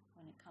feeling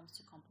when it comes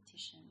to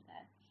competition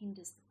that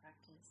hinders the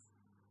practice.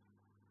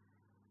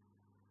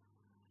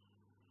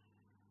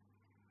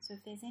 So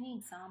if there's any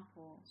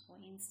examples or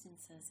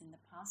instances in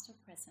the past or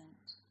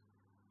present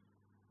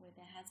where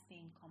there has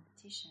been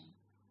competition,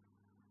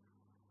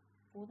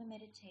 for the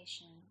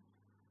meditation,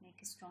 make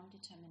a strong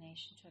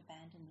determination to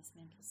abandon this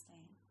mental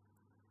state.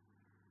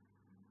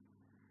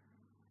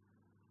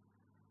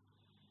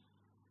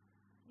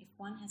 If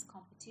one has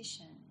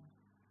competition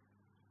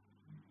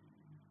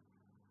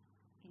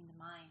in the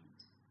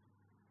mind,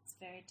 it's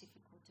very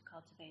difficult to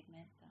cultivate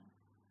metta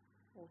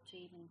or to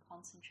even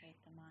concentrate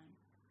the mind.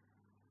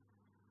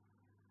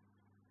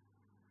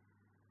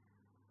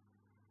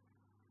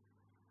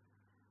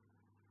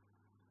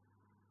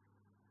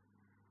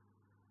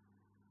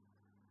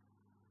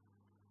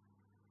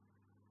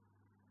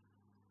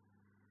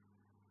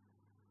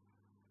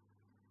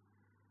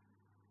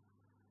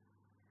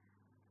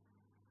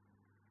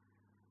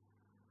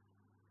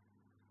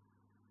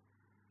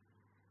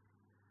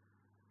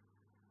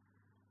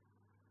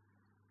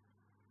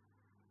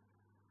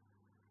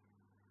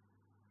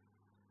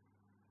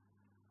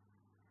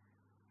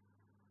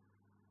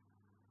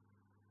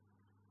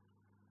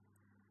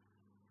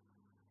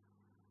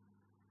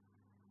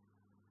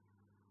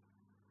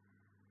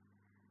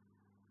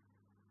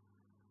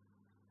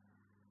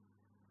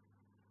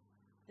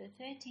 The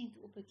 13th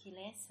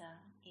upakilesa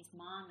is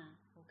mana,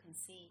 or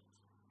conceit.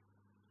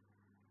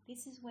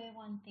 This is where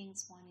one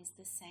thinks one is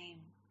the same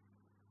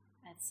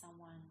as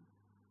someone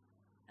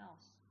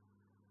else.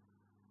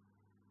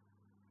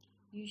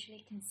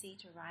 Usually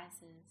conceit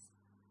arises,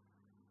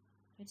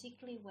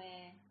 particularly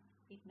where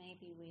it may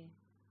be with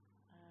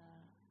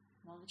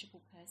a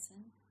knowledgeable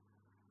person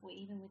or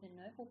even with a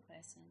noble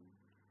person,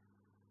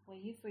 where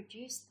you've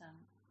reduced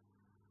them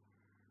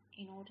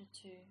in order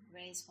to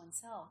raise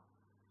oneself.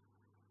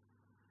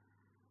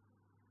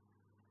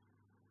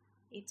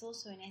 It's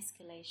also an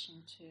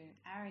escalation to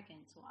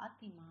arrogance or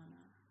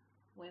atimana,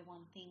 where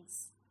one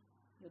thinks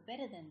you're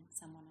better than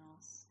someone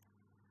else.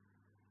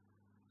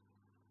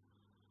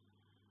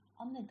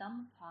 On the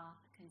Dhamma path,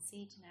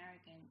 conceit and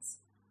arrogance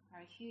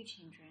are a huge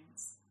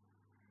hindrance.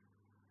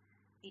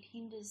 It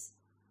hinders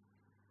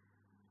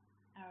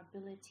our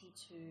ability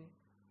to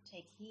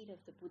take heed of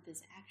the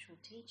Buddha's actual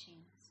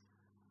teachings.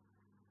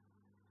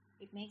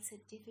 It makes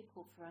it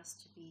difficult for us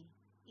to be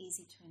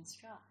easy to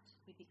instruct.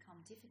 We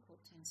become difficult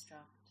to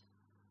instruct.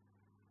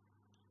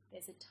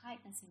 There's a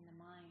tightness in the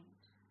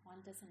mind. One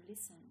doesn't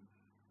listen.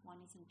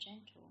 One isn't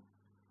gentle.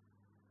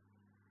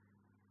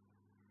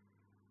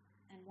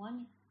 And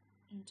one,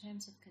 in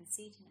terms of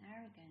conceit and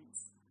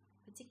arrogance,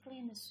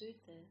 particularly in the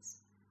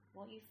suttas,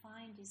 what you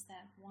find is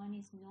that one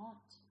is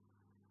not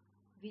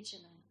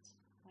vigilant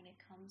when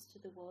it comes to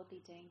the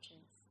worldly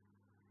dangers.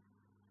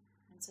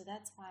 And so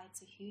that's why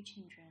it's a huge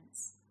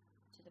hindrance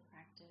to the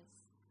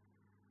practice.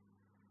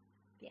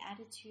 The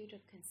attitude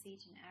of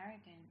conceit and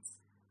arrogance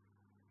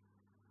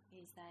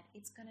is that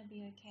it's going to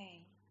be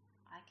okay.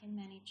 I can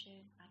manage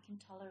it. I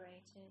can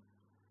tolerate it.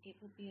 It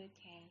will be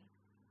okay.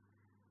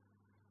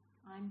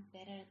 I'm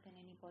better than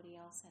anybody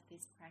else at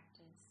this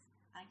practice.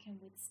 I can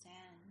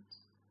withstand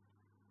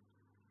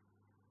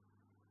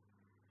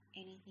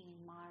anything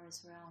in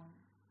Mara's realm.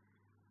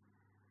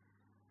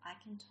 I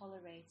can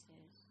tolerate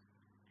it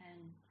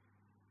and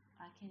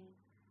I can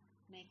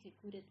make it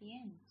good at the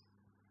end.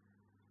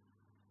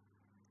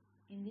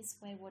 In this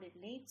way, what it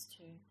leads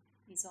to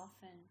is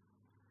often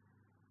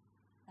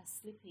a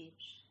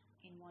slippage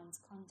in one's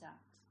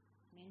conduct,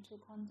 mental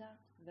conduct,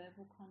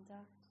 verbal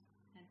conduct,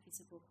 and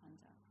physical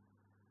conduct,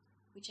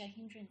 which are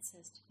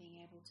hindrances to being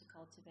able to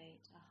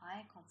cultivate a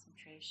higher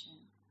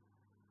concentration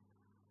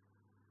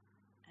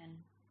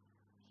and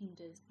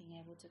hinders being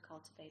able to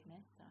cultivate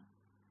metta.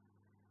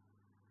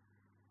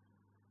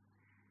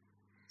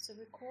 So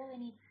recall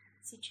any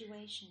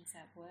situations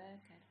at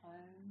work, at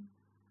home,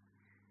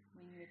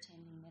 when you're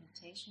attending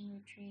meditation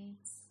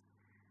retreats,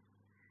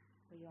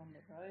 where you're on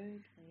the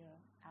road, where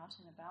you're out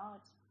and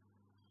about,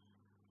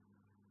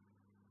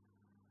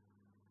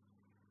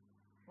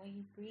 where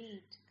you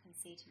breed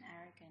conceit and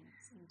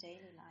arrogance in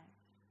daily life.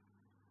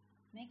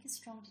 Make a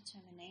strong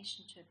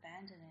determination to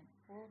abandon it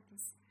for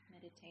this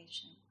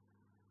meditation.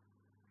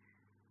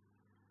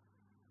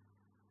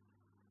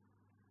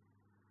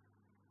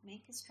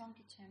 Make a strong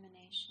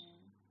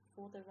determination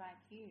for the right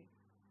view.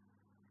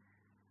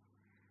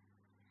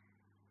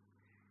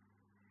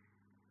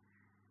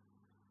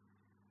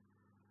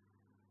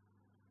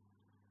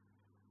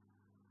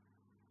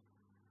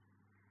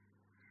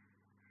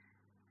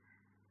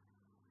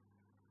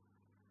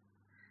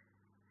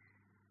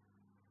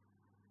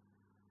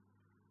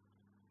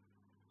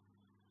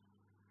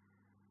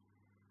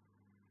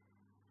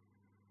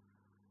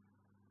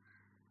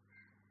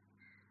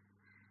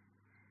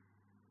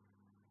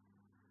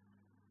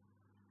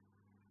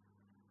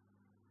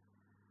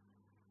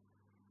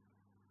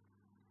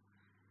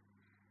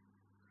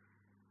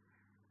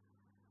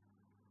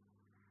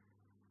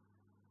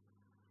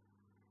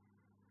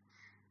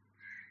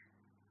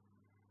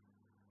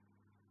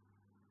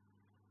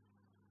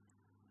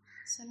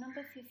 So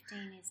number 15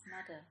 is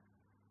mada,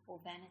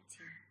 or vanity.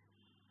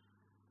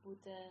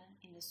 Buddha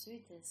in the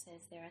Sutta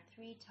says there are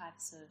 3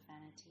 types of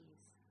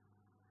vanities.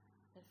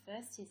 The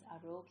first is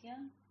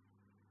arogya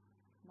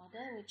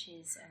mada, which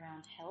is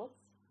around health,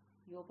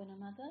 yobana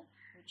mada,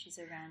 which is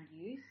around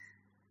youth,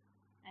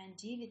 and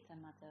jivita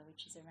mada,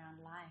 which is around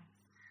life.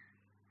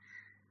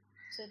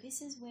 So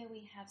this is where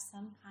we have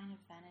some kind of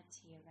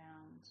vanity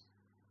around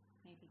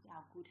maybe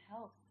our good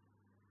health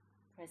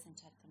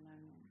present at the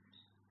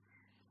moment,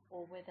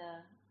 or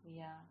whether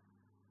we are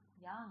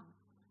young,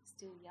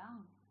 still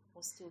young,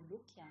 or still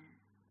look young.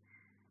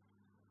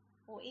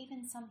 Or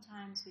even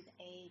sometimes with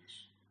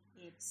age,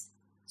 it's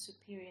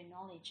superior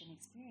knowledge and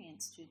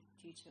experience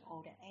due to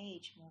older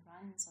age, more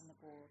runs on the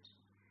board.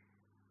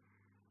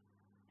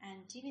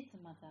 And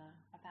Jivittamada,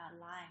 about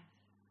life,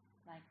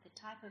 like the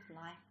type of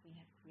life we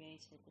have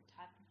created, the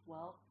type of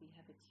wealth we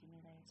have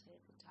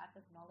accumulated, the type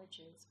of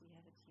knowledges we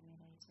have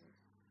accumulated,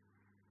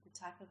 the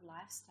type of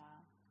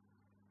lifestyle.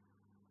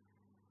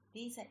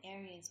 These are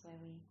areas where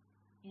we,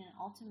 in an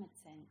ultimate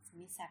sense,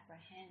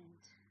 misapprehend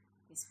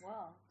this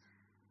world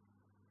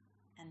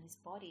and this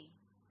body.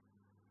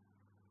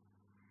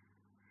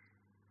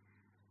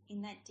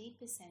 In that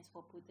deeper sense,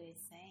 what Buddha is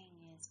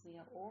saying is we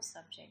are all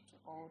subject to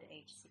old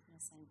age,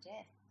 sickness and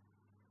death.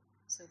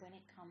 So when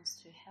it comes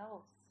to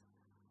health,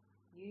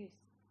 youth,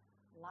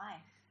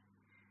 life,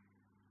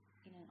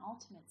 in an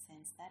ultimate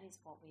sense, that is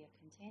what we are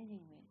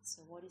contending with.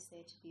 So what is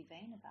there to be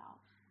vain about?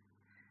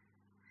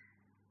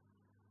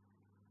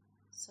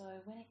 So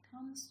when it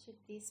comes to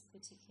this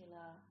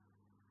particular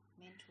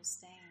mental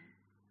stain,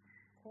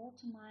 call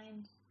to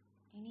mind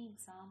any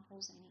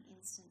examples, any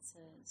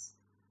instances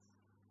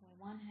where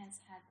one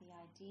has had the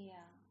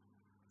idea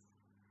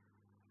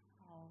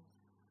of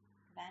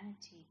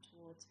vanity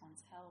towards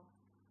one's health.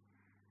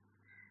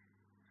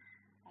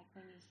 Like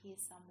when you hear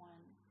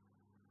someone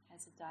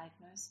has a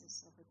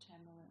diagnosis of a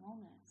terminal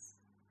illness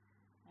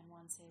and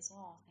one says,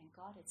 oh, thank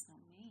God it's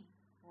not me,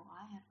 or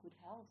I have good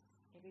health,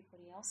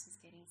 everybody else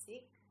is getting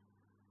sick,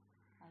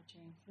 like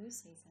during flu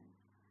season.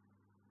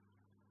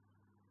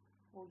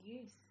 Or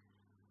youth,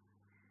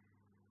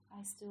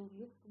 I still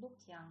look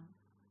young,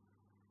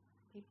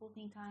 people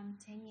think I'm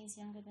 10 years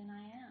younger than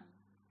I am.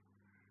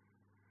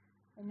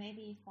 Or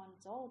maybe if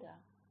one's older,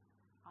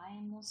 I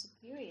am more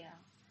superior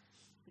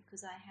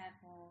because I have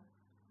more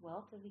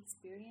wealth of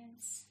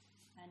experience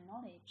and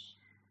knowledge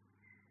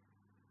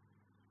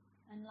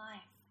and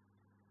life.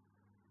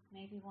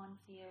 Maybe one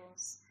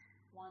feels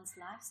one's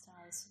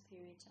lifestyle is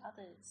superior to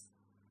others,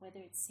 whether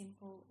it's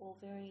simple or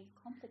very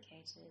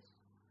complicated.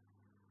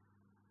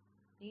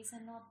 These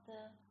are not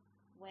the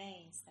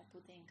ways that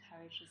Buddha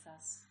encourages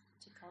us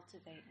to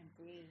cultivate and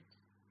breed.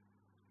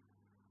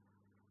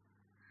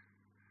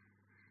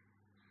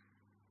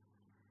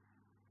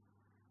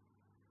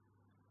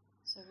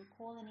 So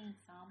recall any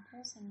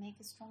examples and make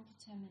a strong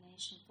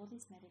determination for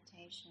this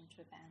meditation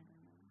to abandon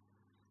them.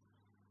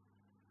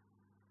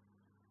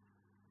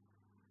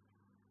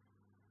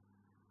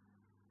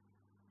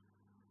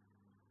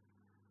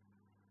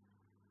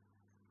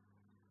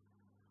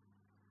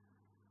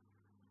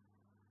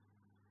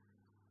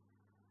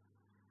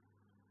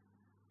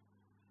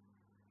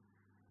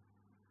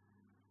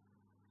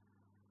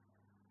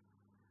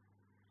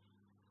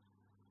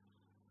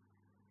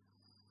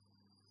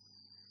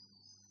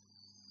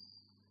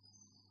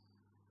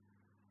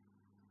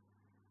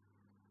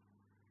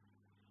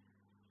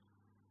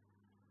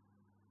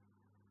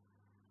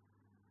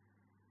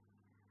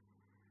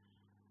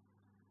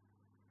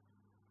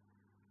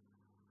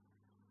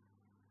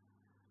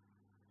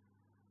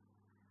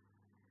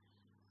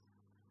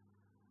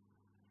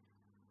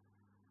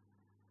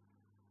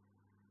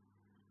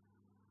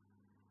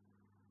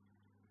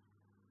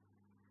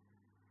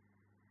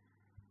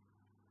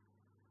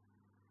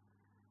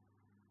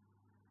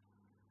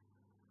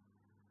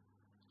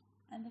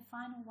 And the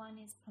final one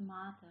is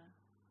pamada,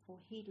 or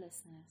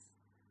heedlessness.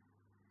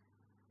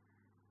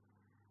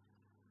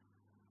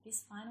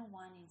 This final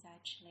one is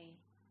actually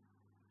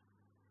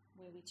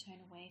where we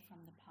turn away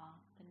from the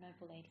path, the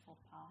Noble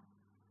Eightfold Path,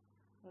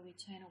 where we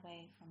turn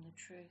away from the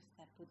truth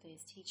that Buddha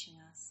is teaching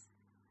us,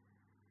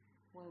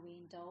 where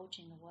we indulge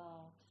in the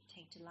world,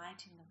 take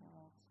delight in the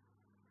world,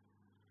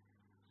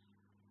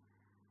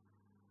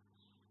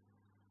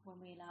 when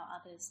we allow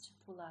others to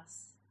pull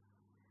us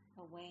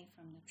away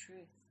from the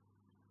truth,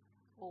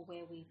 or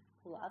where we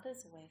pull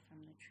others away from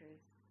the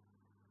truth.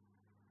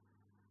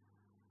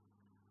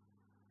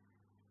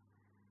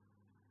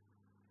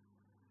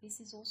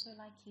 This is also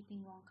like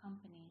keeping wrong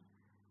company.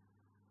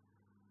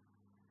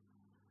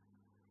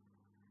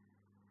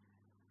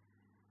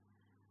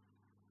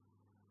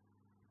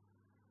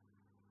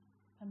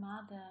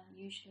 Pamada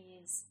usually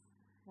is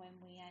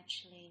when we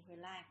actually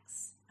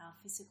relax our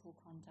physical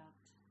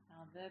conduct,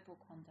 our verbal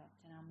conduct,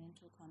 and our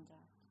mental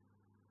conduct.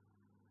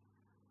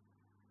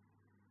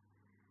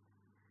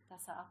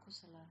 Dasa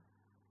akusala.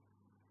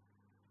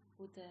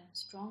 Buddha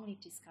strongly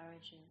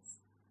discourages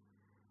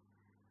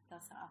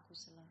dasa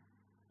akusala,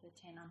 the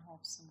 10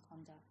 unwholesome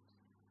conduct.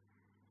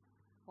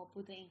 What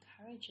Buddha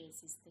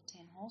encourages is the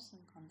 10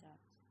 wholesome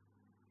conduct,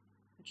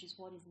 which is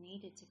what is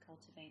needed to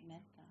cultivate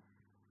metta.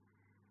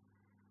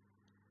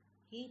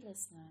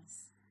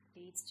 Heedlessness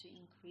leads to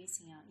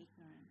increasing our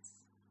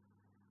ignorance.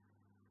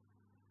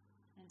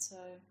 And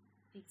so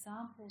the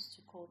examples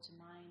to call to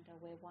mind are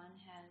where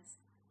one has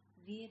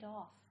veered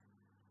off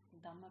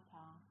the Dhamma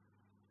path,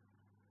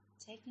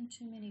 taken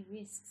too many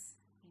risks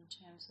in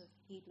terms of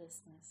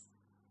heedlessness,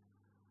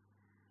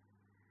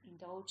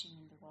 indulging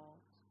in the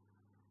world,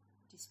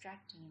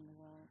 distracting in the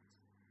world.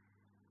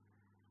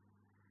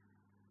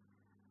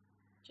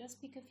 Just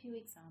pick a few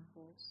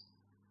examples,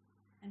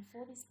 and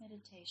for this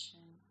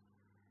meditation,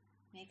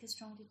 make a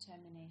strong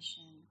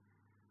determination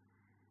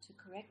to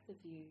correct the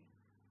view,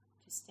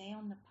 to stay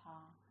on the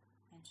path,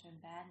 and to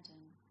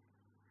abandon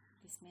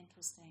this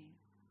mental stain.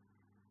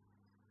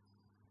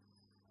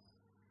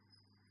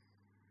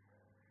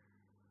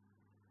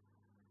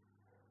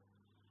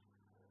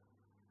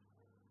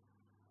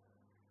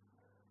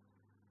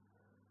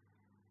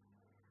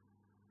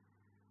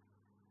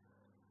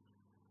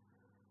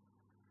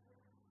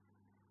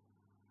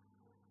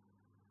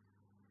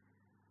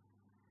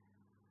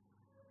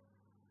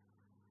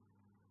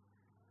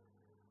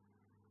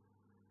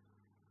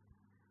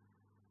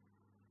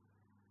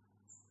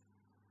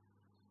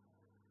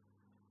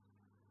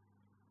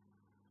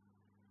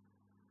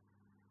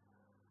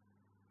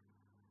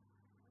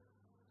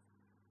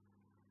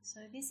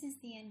 So this is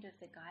the end of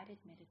the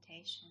guided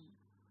meditation,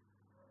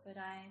 but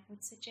I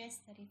would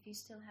suggest that if you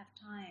still have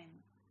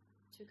time,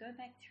 to go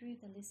back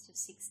through the list of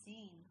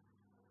 16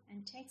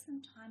 and take some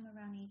time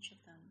around each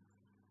of them.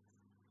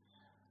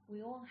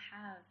 We all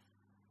have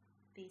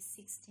these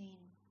 16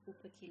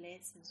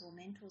 upakilesas or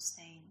mental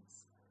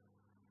stains.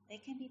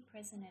 They can be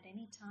present at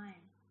any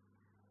time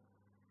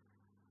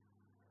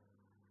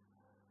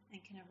and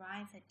can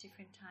arise at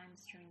different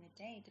times during the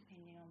day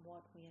depending on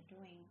what we are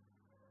doing.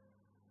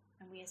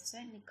 And we have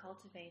certainly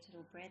cultivated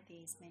or bred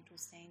these mental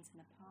stains in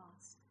the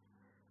past.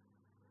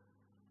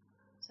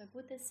 So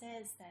Buddha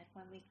says that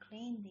when we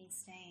clean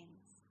these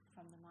stains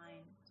from the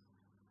mind,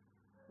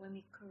 when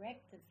we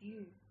correct the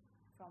view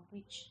from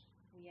which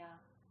we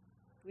are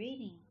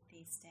breeding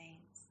these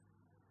stains,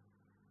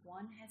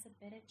 one has a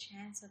better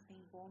chance of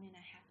being born in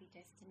a happy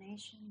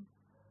destination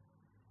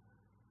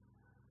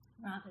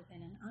rather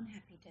than an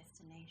unhappy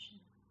destination.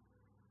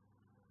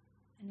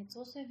 And it's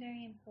also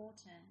very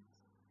important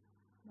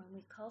when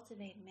we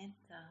cultivate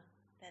metta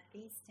that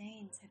these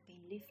stains have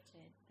been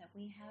lifted, that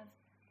we have,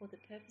 for the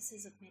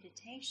purposes of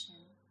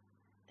meditation,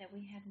 that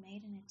we have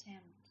made an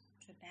attempt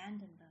to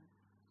abandon them,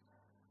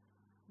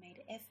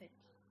 made effort,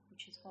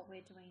 which is what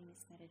we're doing in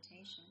this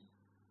meditation.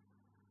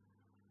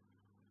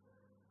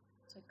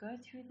 So go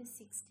through the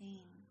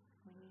 16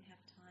 when you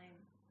have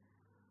time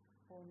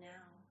or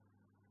now,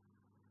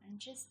 and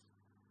just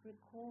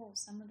recall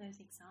some of those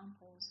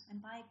examples,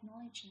 and by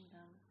acknowledging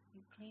them,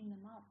 you clean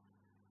them up,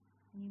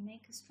 and you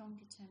make a strong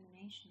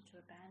determination to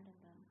abandon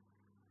them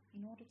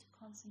in order to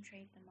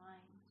concentrate the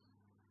mind.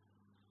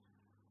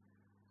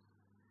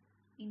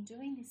 In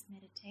doing this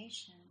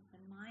meditation,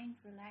 the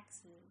mind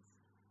relaxes,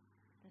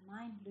 the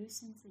mind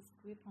loosens its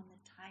grip on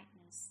the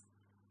tightness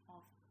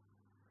of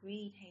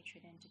greed,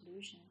 hatred, and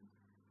delusion.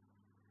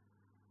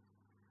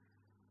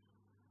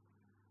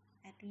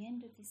 At the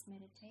end of this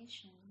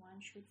meditation, one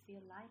should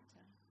feel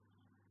lighter.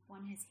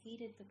 One has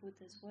heeded the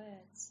Buddha's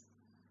words,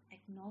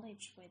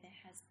 acknowledged where there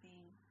has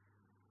been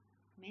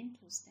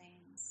mental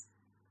stains,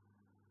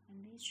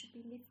 and these should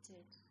be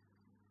lifted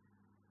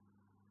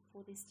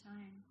for this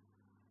time.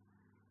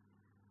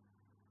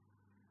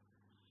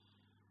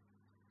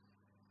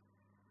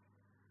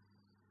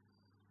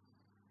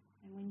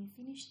 And when you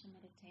finish the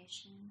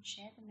meditation,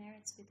 share the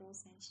merits with all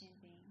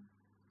sentient beings.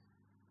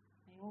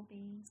 May all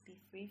beings be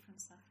free from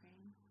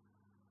suffering.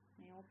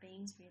 May all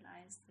beings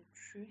realize the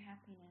true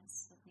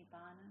happiness of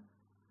Nibbana.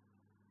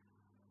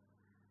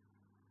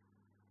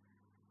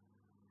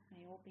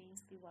 May all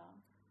beings be well.